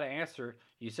 dude, you got to answer.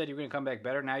 You said you were going to come back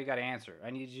better. Now you got to answer.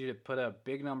 I need you to put up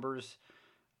big numbers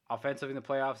offensively in the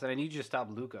playoffs, and I need you to stop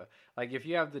Luka. Like, if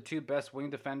you have the 2 best wing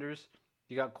defenders,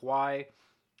 you got Kawhi,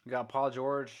 you got Paul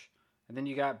George, and then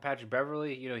you got Patrick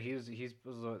Beverly. He was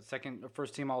a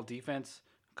first team all defense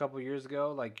a couple years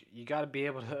ago. Like, you got to be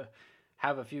able to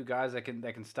have a few guys that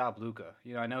can stop Luka.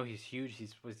 I know he's huge.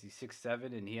 He's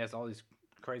 6'7", and he has all these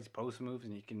crazy post moves,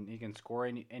 and he can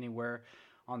score anywhere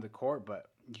on the court. But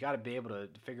you got to be able to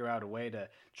figure out a way to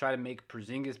try to make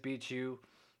Porzingis beat you,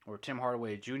 or Tim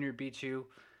Hardaway Jr. beat you.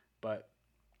 But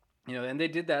and they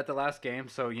did that the last game.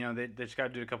 So they just got to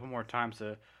do it a couple more times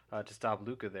to stop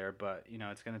Luka there. But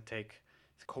it's going to take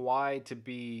Kawhi to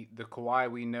be the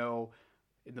Kawhi we know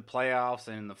in the playoffs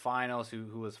and in the finals,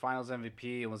 who was finals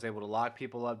MVP and was able to lock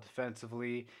people up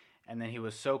defensively. And then he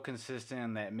was so consistent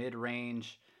in that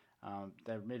mid-range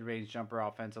jumper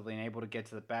offensively, and able to get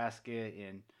to the basket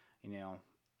and,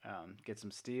 get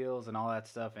some steals and all that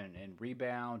stuff, and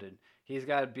rebound. And he's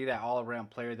got to be that all-around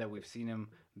player that we've seen him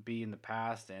be in the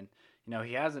past. And,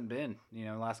 he hasn't been,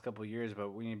 the last couple of years,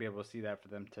 but we need to be able to see that for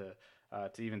them to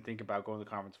even think about going to the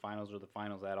conference finals or the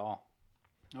finals at all.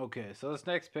 Okay, so this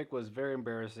next pick was very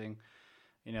embarrassing.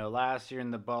 Last year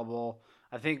in the bubble,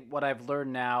 I think what I've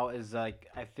learned now is I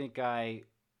think I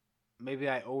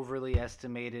overly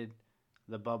estimated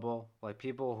the bubble. Like,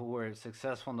 people who were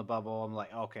successful in the bubble, I'm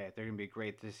like, okay, they're gonna be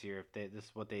great this year if this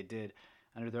is what they did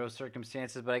under those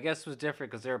circumstances. But I guess it was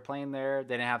different because they were playing there.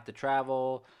 They didn't have to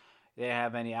travel. They didn't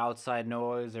have any outside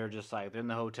noise. They're just like, they're in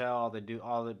the hotel. They do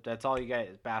that's all you get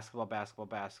is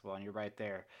basketball, and you're right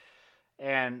there.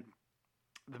 And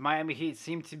the Miami Heat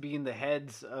seem to be in the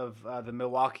heads of the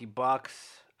Milwaukee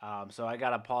Bucks. So I got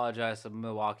to apologize to the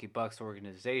Milwaukee Bucks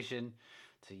organization,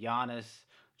 to Giannis,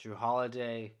 Drew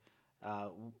Holiday,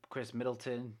 Chris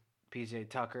Middleton, PJ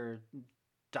Tucker,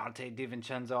 Dante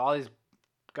DiVincenzo, all these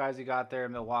guys you got there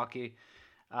in Milwaukee.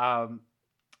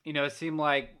 It seemed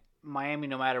like Miami,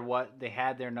 no matter what, they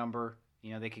had their number.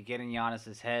 They could get in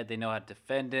Giannis's head. They know how to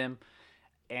defend him.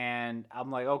 And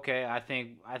I'm like, okay, I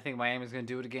think Miami's gonna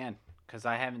do it again because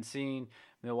I haven't seen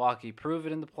Milwaukee prove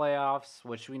it in the playoffs,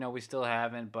 which we know we still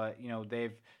haven't. But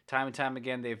they've time and time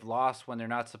again they've lost when they're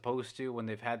not supposed to. When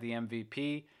they've had the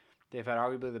MVP, they've had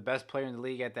arguably the best player in the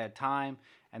league at that time,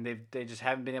 and they just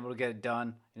haven't been able to get it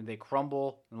done. And they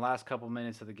crumble in the last couple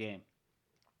minutes of the game.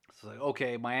 So it's like,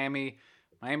 okay, Miami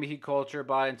Heat culture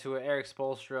bought into it. Eric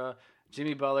Spoelstra,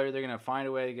 Jimmy Butler, they're gonna find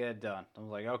a way to get it done. I was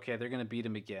like, okay, they're gonna beat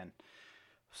him again.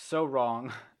 So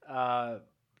wrong. Uh,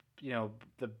 you know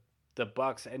the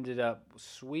Bucks ended up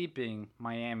sweeping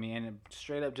Miami and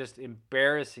straight up just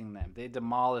embarrassing them. They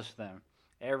demolished them.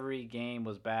 Every game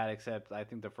was bad except I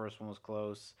think the first one was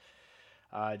close.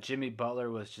 Jimmy Butler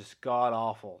was just god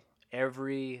awful.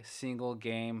 Every single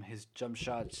game, his jump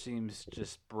shot seems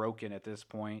just broken at this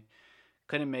point.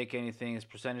 Couldn't make anything. His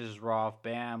percentages were off.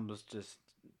 Bam was just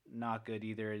not good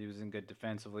either. He wasn't good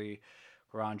defensively.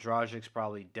 Goran Dragic's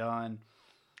probably done.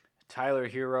 Tyler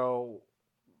Hero,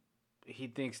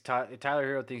 Tyler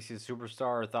Hero thinks he's a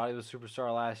superstar or thought he was a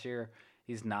superstar last year.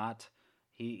 He's not.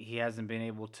 He hasn't been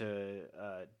able to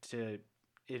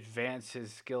advance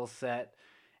his skill set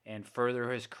and further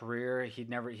his career. He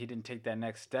didn't take that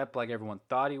next step like everyone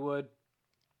thought he would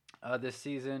this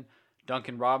season.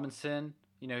 Duncan Robinson,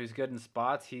 he's good in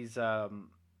spots. He's gonna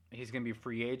be a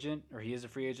free agent, or he is a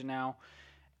free agent now.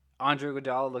 Andre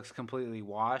Iguodala looks completely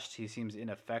washed. He seems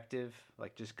ineffective,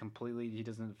 like just completely. He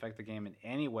doesn't affect the game in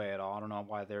any way at all. I don't know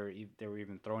why they were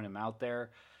even throwing him out there.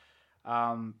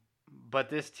 But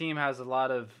this team they have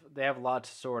a lot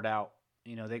to sort out.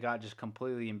 They got just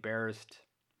completely embarrassed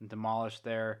and demolished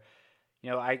there.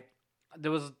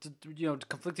 There was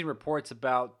conflicting reports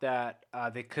about that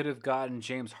they could have gotten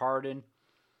James Harden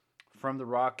from the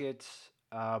Rockets.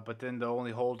 But then the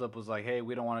only holdup was like, hey,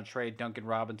 we don't want to trade Duncan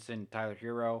Robinson, Tyler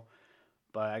Hero.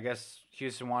 But I guess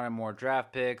Houston wanted more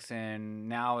draft picks, and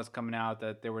now it's coming out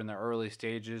that they were in the early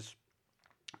stages.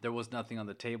 There was nothing on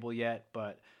the table yet,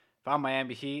 but if I'm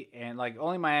Miami Heat, and like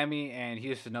only Miami and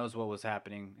Houston knows what was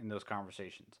happening in those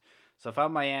conversations. So if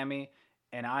I'm Miami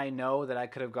and I know that I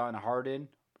could have gotten Harden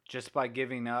just by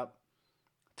giving up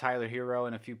Tyler Hero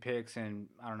and a few picks and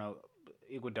I don't know,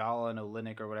 Iguodala and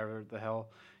Olynyk or whatever the hell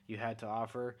you had to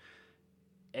offer,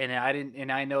 and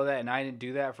I know that, and I didn't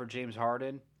do that for James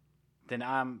Harden, then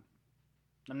I'm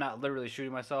not literally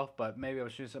shooting myself, but maybe I'm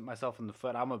shooting myself in the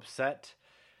foot. I'm upset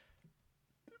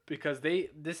because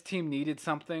this team needed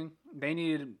something. They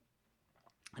needed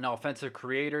an offensive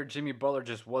creator. Jimmy Butler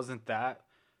just wasn't that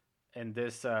in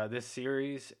this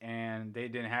series, and they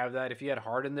didn't have that. If you had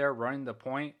Harden there running the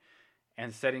point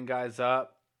and setting guys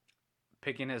up,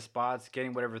 picking his spots,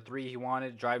 getting whatever three he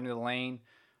wanted, driving to the lane,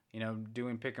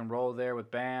 doing pick and roll there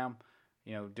with Bam,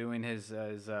 doing his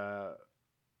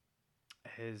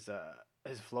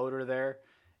floater there,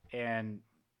 and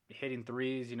hitting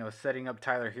threes. Setting up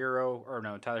Tyler Hero, or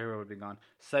no, Tyler Hero would be gone.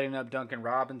 Setting up Duncan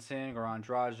Robinson, Goran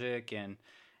Dragic,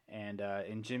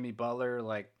 and Jimmy Butler.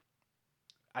 Like,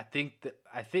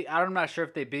 I'm not sure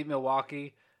if they beat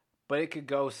Milwaukee, but it could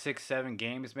go 6-7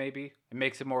 games maybe. It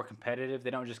makes it more competitive. They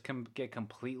don't just get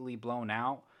completely blown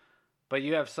out. But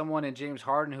you have someone in James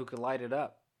Harden who could light it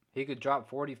up. He could drop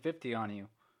 40, 50 on you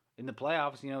in the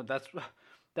playoffs.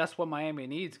 That's what Miami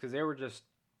needs, because they were just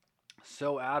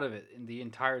so out of it in the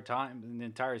entire time. In the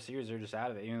entire series, they're just out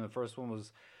of it. The first one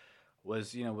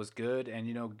was good,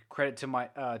 and credit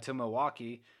to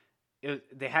Milwaukee.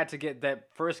 They had to get that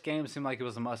first game. Seemed like it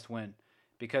was a must win,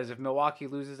 because if Milwaukee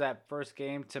loses that first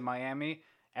game to Miami,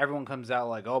 everyone comes out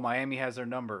like, oh, Miami has their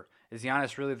number. Is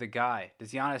Giannis really the guy?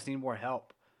 Does Giannis need more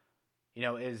help?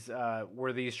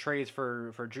 Were these trades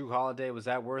for Drew Holiday, was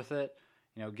that worth it?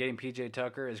 Getting PJ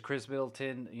Tucker, is Chris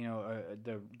Middleton,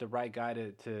 the right guy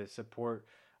to support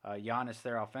Giannis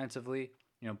there offensively?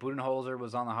 Budenholzer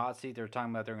was on the hot seat. They were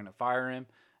talking about they're going to fire him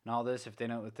and all this if they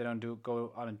don't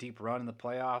go on a deep run in the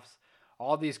playoffs.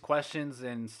 All these questions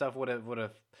and stuff would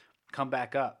have come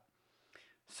back up.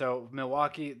 So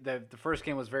Milwaukee, the first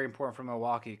game was very important for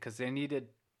Milwaukee because they needed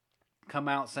to come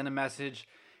out, send a message,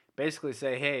 basically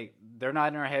say, hey, they're not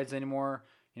in our heads anymore.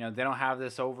 They don't have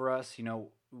this over us.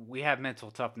 We have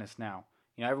mental toughness now.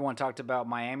 Everyone talked about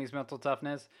Miami's mental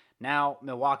toughness. Now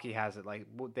Milwaukee has it. Like,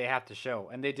 they have to show,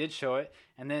 and they did show it.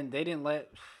 And then they didn't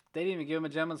even give them a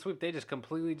gentleman's sweep. They just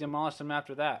completely demolished them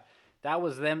after that. That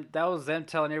was them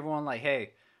telling everyone like,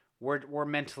 hey, we're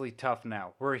mentally tough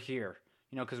now. We're here.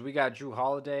 Because we got Drew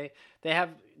Holiday.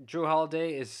 Drew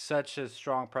Holiday is such a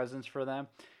strong presence for them.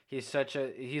 He's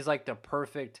like the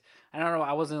perfect. I don't know.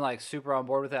 I wasn't like super on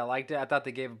board with it. I liked it. I thought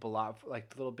they gave up a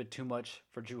little bit too much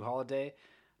for Drew Holiday,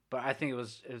 but I think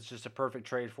it's just a perfect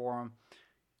trade for him.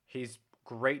 He's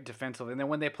great defensively, and then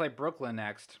when they play Brooklyn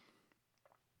next,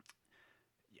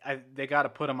 they got to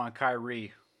put him on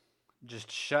Kyrie.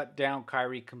 Just shut down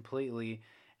Kyrie completely,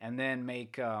 and then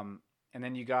and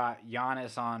then you got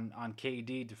Giannis on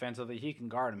KD defensively. He can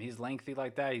guard him. He's lengthy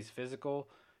like that. He's physical.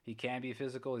 He can be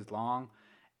physical. He's long,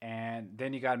 and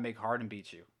then you got to make Harden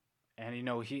beat you. And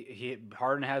he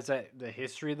Harden has the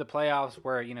history of the playoffs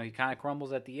where he kind of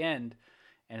crumbles at the end,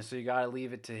 and so you got to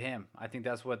leave it to him. I think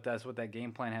that's what that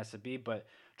game plan has to be. But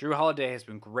Drew Holiday has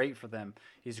been great for them.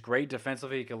 He's great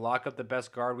defensively. He can lock up the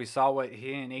best guard. We saw what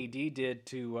he and AD did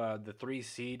to the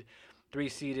three-seeded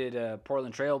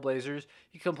Portland Trailblazers.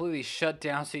 He completely shut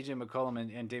down CJ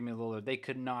McCollum and Damian Lillard. They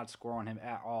could not score on him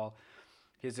at all.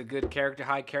 He's a good character,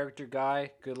 high character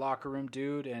guy, good locker room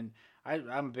dude, and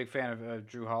I'm a big fan of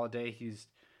Drew Holiday. He's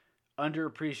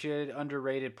underappreciated,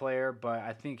 underrated player, but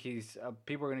I think he's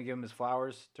people are going to give him his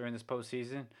flowers during this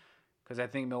postseason because I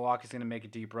think Milwaukee's going to make a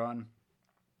deep run.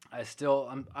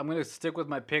 I'm going to stick with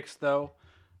my picks though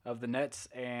of the Nets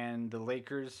and the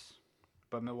Lakers,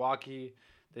 but Milwaukee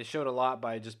they showed a lot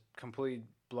by just completely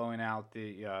blowing out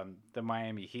the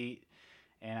Miami Heat.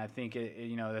 And I think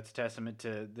that's a testament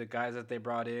to the guys that they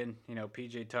brought in.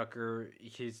 PJ Tucker,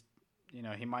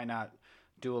 he might not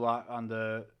do a lot on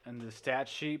the stat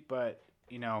sheet, but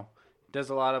does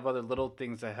a lot of other little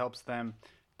things that helps them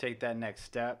take that next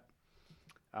step.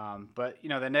 But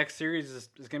the next series is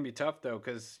going to be tough though,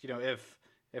 because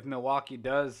if Milwaukee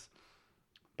does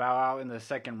bow out in the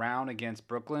second round against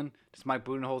Brooklyn, does Mike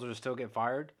Budenholzer still get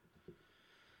fired?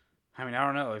 I mean, I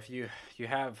don't know. If you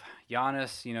have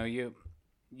Giannis, you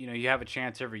have a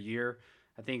chance every year.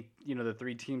 I think the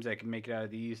three teams that can make it out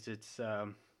of the East, it's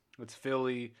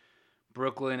Philly,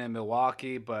 Brooklyn, and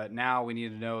Milwaukee. But now we need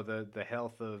to know the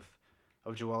health of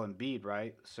Joel Embiid,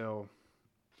 right? So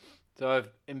if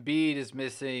Embiid is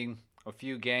missing a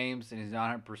few games and he's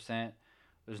not 100%,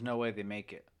 there's no way they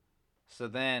make it. So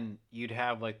then you'd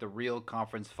have like the real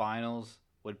conference finals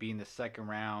would be in the second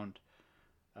round.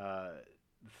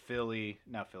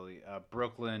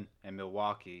 Brooklyn and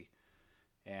Milwaukee,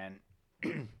 and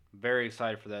very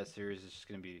excited for that series. It's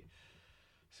gonna be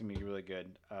really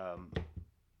good.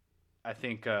 I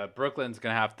think Brooklyn's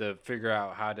gonna have to figure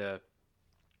out how to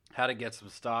get some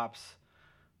stops,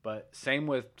 but same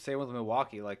with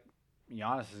Milwaukee. Like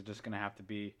Giannis is just gonna have to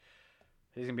be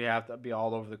have to be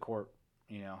all over the court.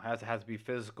 Has to be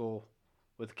physical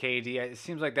with KD. It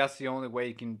seems like that's the only way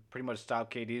you can pretty much stop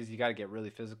KD is you got to get really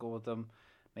physical with them.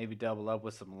 Maybe double up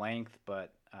with some length,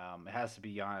 but it has to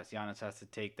be Giannis. Giannis has to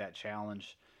take that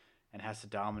challenge and has to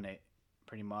dominate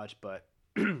pretty much. But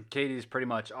KD is pretty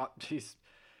much he's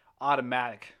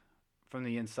automatic from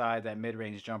the inside. That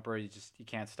mid-range jumper, you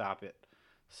can't stop it.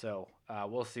 So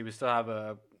we'll see. We still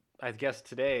have I guess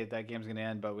today that game's gonna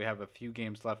end, but we have a few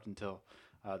games left until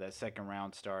that second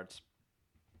round starts.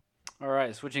 All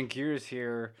right, switching gears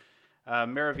here.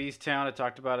 Mare of Easttown, I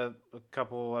talked about it a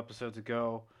couple episodes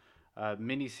ago.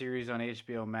 Mini series on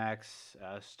HBO Max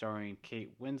starring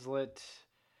Kate Winslet.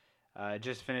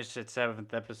 Just finished its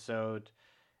 7th episode,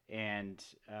 and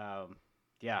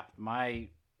my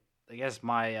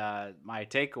takeaway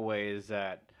is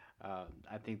that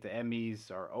I think the Emmys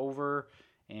are over,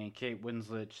 and Kate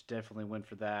Winslet definitely went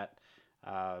for that.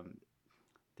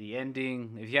 The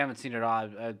ending, if you haven't seen it all,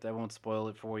 I won't spoil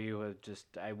it for you.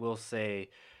 I will say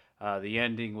the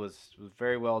ending was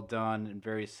very well done and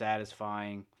very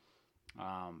satisfying.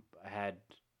 I had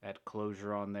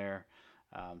closure on there.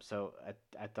 So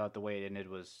I thought the way it ended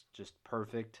was just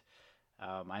perfect.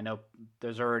 I know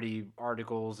there's already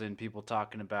articles and people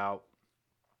talking about,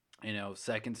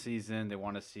 second season. They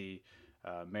want to see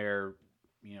Mayor,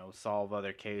 solve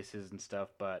other cases and stuff.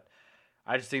 But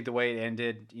I just think the way it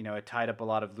ended, it tied up a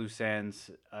lot of loose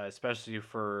ends, especially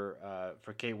for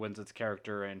Kate Winslet's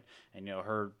character and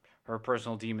her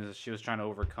personal demons that she was trying to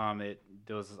overcome.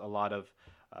 There was a lot of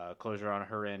closure on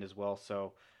her end as well.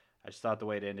 So I just thought the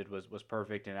way it ended was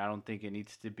perfect, and I don't think it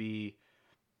needs to be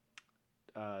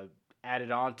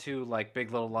added on to like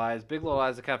Big Little Lies. Big Little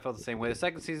Lies, I kind of felt the same way. The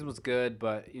second season was good,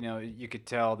 but you could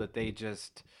tell that they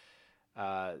just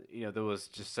there was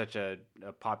just such a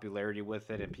popularity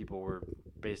with it, and people were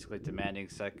basically demanding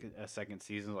a second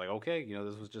season. Like, okay,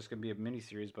 this was just gonna be a mini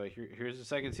series, but here's the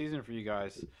second season for you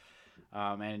guys.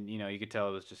 And you could tell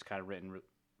it was just kind of written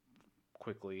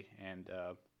quickly and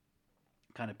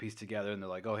kind of pieced together. And they're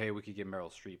like, oh, hey, we could get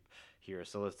Meryl Streep here,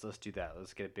 so let's do that.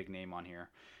 Let's get a big name on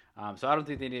here. So I don't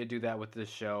think they need to do that with this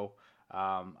show.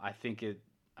 I think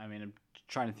I'm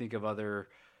trying to think of other,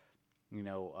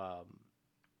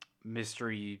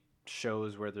 mystery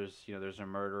shows where there's a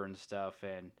murder and stuff,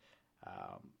 and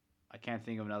I can't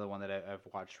think of another one that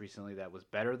I've watched recently that was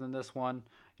better than this one.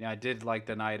 I did like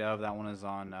The Night of. That one is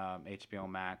on HBO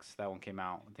Max. That one came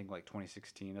out, I think, like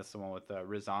 2016. That's the one with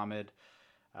Riz Ahmed.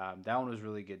 That one was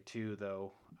really good too,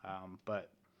 though. But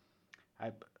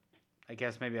I I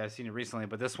guess maybe I've seen it recently,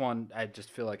 but this one I just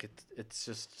feel like it's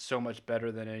just so much better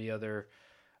than any other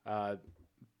uh,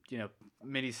 you know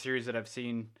mini series that I've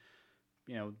seen.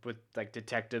 With like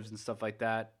detectives and stuff like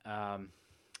that.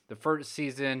 The first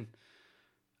season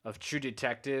of True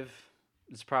Detective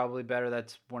is probably better.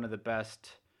 That's one of the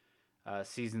best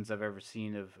seasons I've ever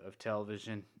seen of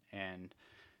television, and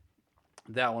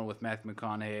that one with Matthew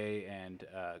McConaughey and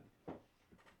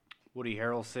Woody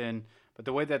Harrelson. But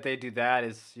the way that they do that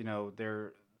is,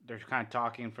 they're kind of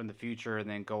talking from the future and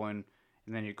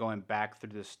then you're going back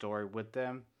through the story with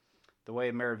them. The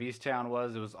way Mare of Easttown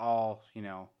was, it was all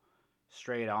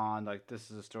straight on. Like, this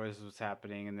is the story, this is what's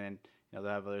happening, and then they'll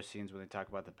have other scenes when they talk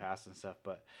about the past and stuff.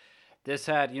 But this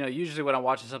had, usually when I'm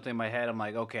watching something in my head, I'm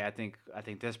like, okay, I think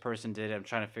this person did it. I'm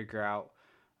trying to figure out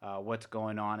what's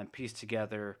going on and piece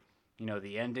together,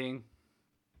 the ending.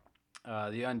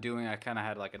 The undoing, I kind of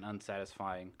had like an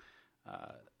unsatisfying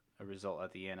a result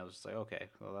at the end. I was just like, okay,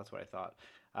 well, that's what I thought.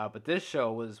 But this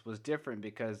show was different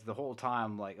because the whole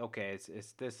time, like, okay,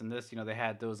 it's this and this.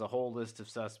 There was a whole list of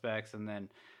suspects, and then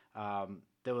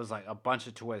there was like a bunch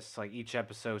of twists. Like, each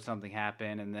episode, something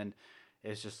happened, and then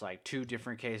it's just like two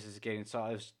different cases getting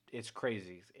solved. It's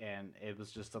crazy, and it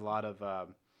was just a lot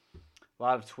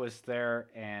of twists there,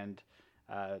 and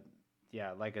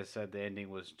yeah, like I said, the ending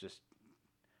was just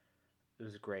it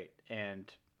was great,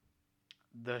 and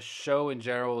the show in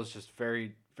general is just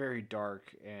very very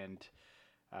dark and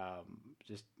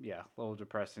just yeah, a little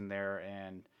depressing there,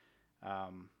 and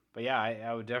but yeah,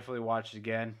 I would definitely watch it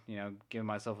again. Give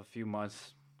myself a few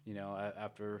months,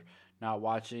 after not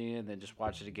watching it, and then just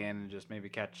watch it again and just maybe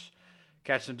catch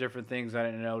some different things I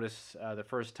didn't notice the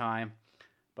first time.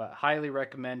 But highly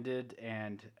recommended,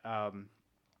 and I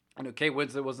know Kate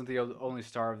Winslet wasn't the only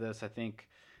star of this. I think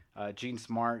Jean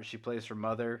Smart, she plays her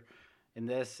mother in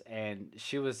this, and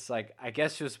she was like, I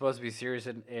guess she was supposed to be serious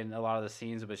in a lot of the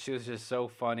scenes, but she was just so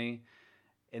funny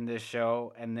in this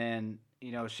show. And then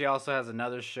she also has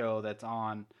another show that's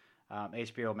on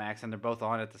HBO Max, and they're both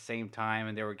on at the same time,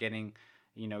 and they were getting,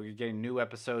 you're getting new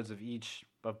episodes of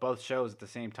both shows at the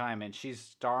same time, and she's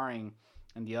starring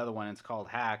in the other one. It's called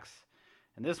Hacks,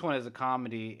 and this one is a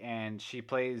comedy, and she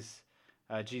plays.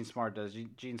 Gene Smart does.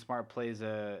 Gene Smart plays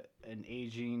an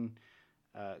aging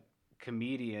uh,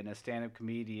 comedian, a stand-up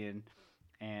comedian,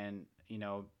 and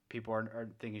people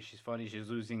aren't thinking she's funny. She's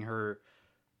losing her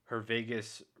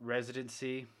Vegas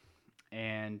residency,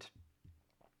 and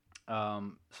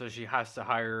so she has to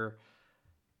hire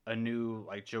a new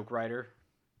like joke writer,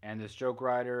 and this joke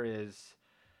writer is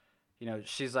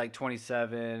she's like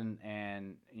 27,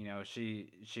 and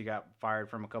she got fired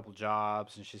from a couple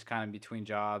jobs, and she's kind of between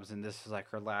jobs, and this is like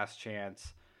her last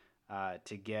chance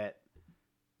to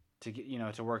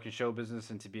work in show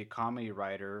business and to be a comedy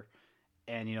writer.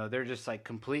 And they're just like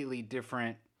completely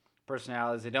different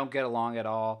personalities. They don't get along at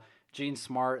all. Jean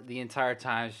Smart, the entire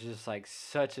time, she's just like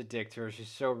such a dick to her. She's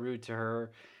so rude to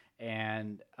her,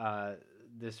 and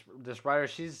this writer,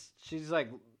 she's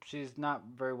not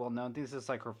very well known. I think this is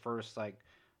like her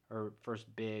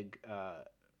first big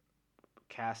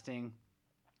casting.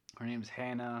 Her name's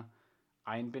Hannah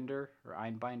Einbinder or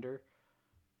Einbinder.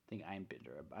 I think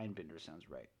Einbinder. Einbinder sounds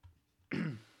right.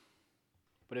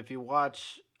 But if you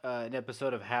watch an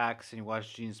episode of Hacks and you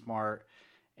watch Jean Smart,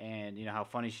 and how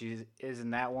funny she is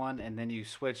in that one, and then you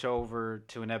switch over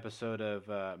to an episode of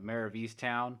Mare of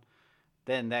Easttown,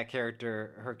 then her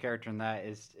character in that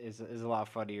is a lot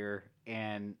funnier,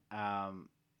 and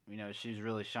she's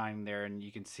really shining there, and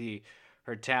you can see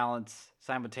her talents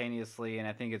simultaneously, and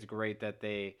I think it's great that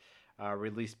they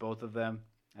released both of them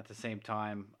at the same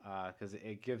time, because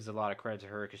it gives a lot of credit to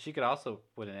her, because she could also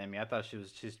win an Emmy. I thought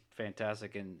she's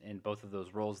fantastic in both of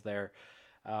those roles there,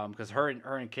 because her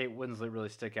and Kate Winslet really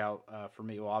stick out for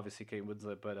me. Well, obviously Kate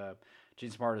Winslet, but Jean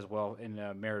Smart as well in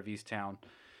Mare of Easttown.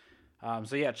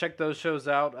 So yeah, check those shows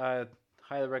out. I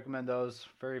highly recommend those.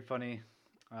 Very funny,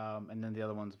 and then the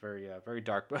other one's very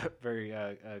dark, but very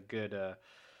good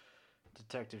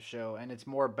detective show, and it's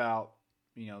more about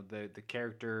the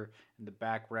character and the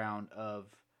background of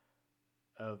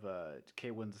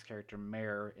Kate Winslet's character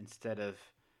Mare instead of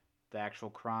the actual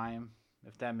crime,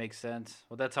 if that makes sense.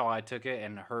 Well, that's how I took it,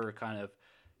 and her kind of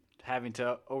having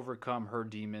to overcome her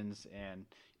demons, and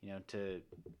to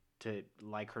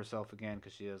like herself again,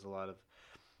 because she has a lot of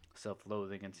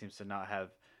self-loathing and seems to not have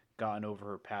gotten over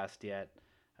her past yet.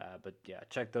 But yeah,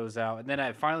 check those out. And then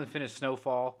I finally finished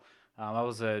Snowfall. I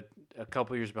was a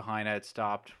couple years behind. I had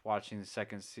stopped watching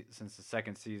since the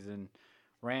second season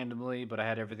randomly, but I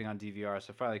had everything on DVR,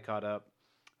 so I finally caught up.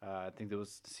 I think it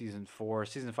was season 4.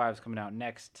 Season 5 is coming out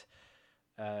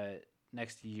uh,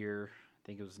 next year. I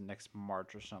think it was next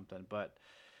March or something. But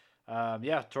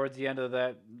yeah, towards the end of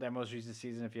that most recent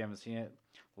season, if you haven't seen it,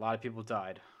 a lot of people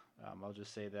died. I'll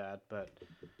just say that. But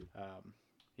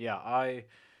yeah, I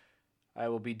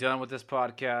will be done with this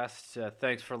podcast.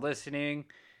 Thanks for listening.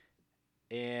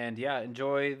 And yeah,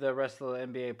 enjoy the rest of the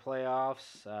NBA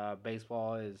playoffs.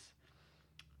 Baseball is.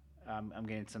 I'm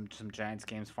getting some Giants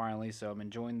games finally, so I'm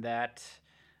enjoying that.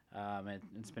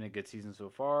 It's been a good season so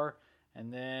far.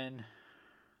 And then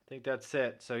I think that's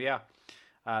it. So yeah,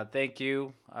 thank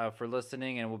you for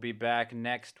listening, and we'll be back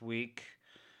next week.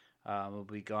 We'll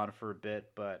be gone for a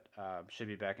bit, but should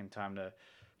be back in time to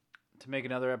make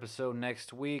another episode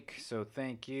next week. So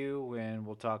thank you, and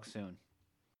we'll talk soon.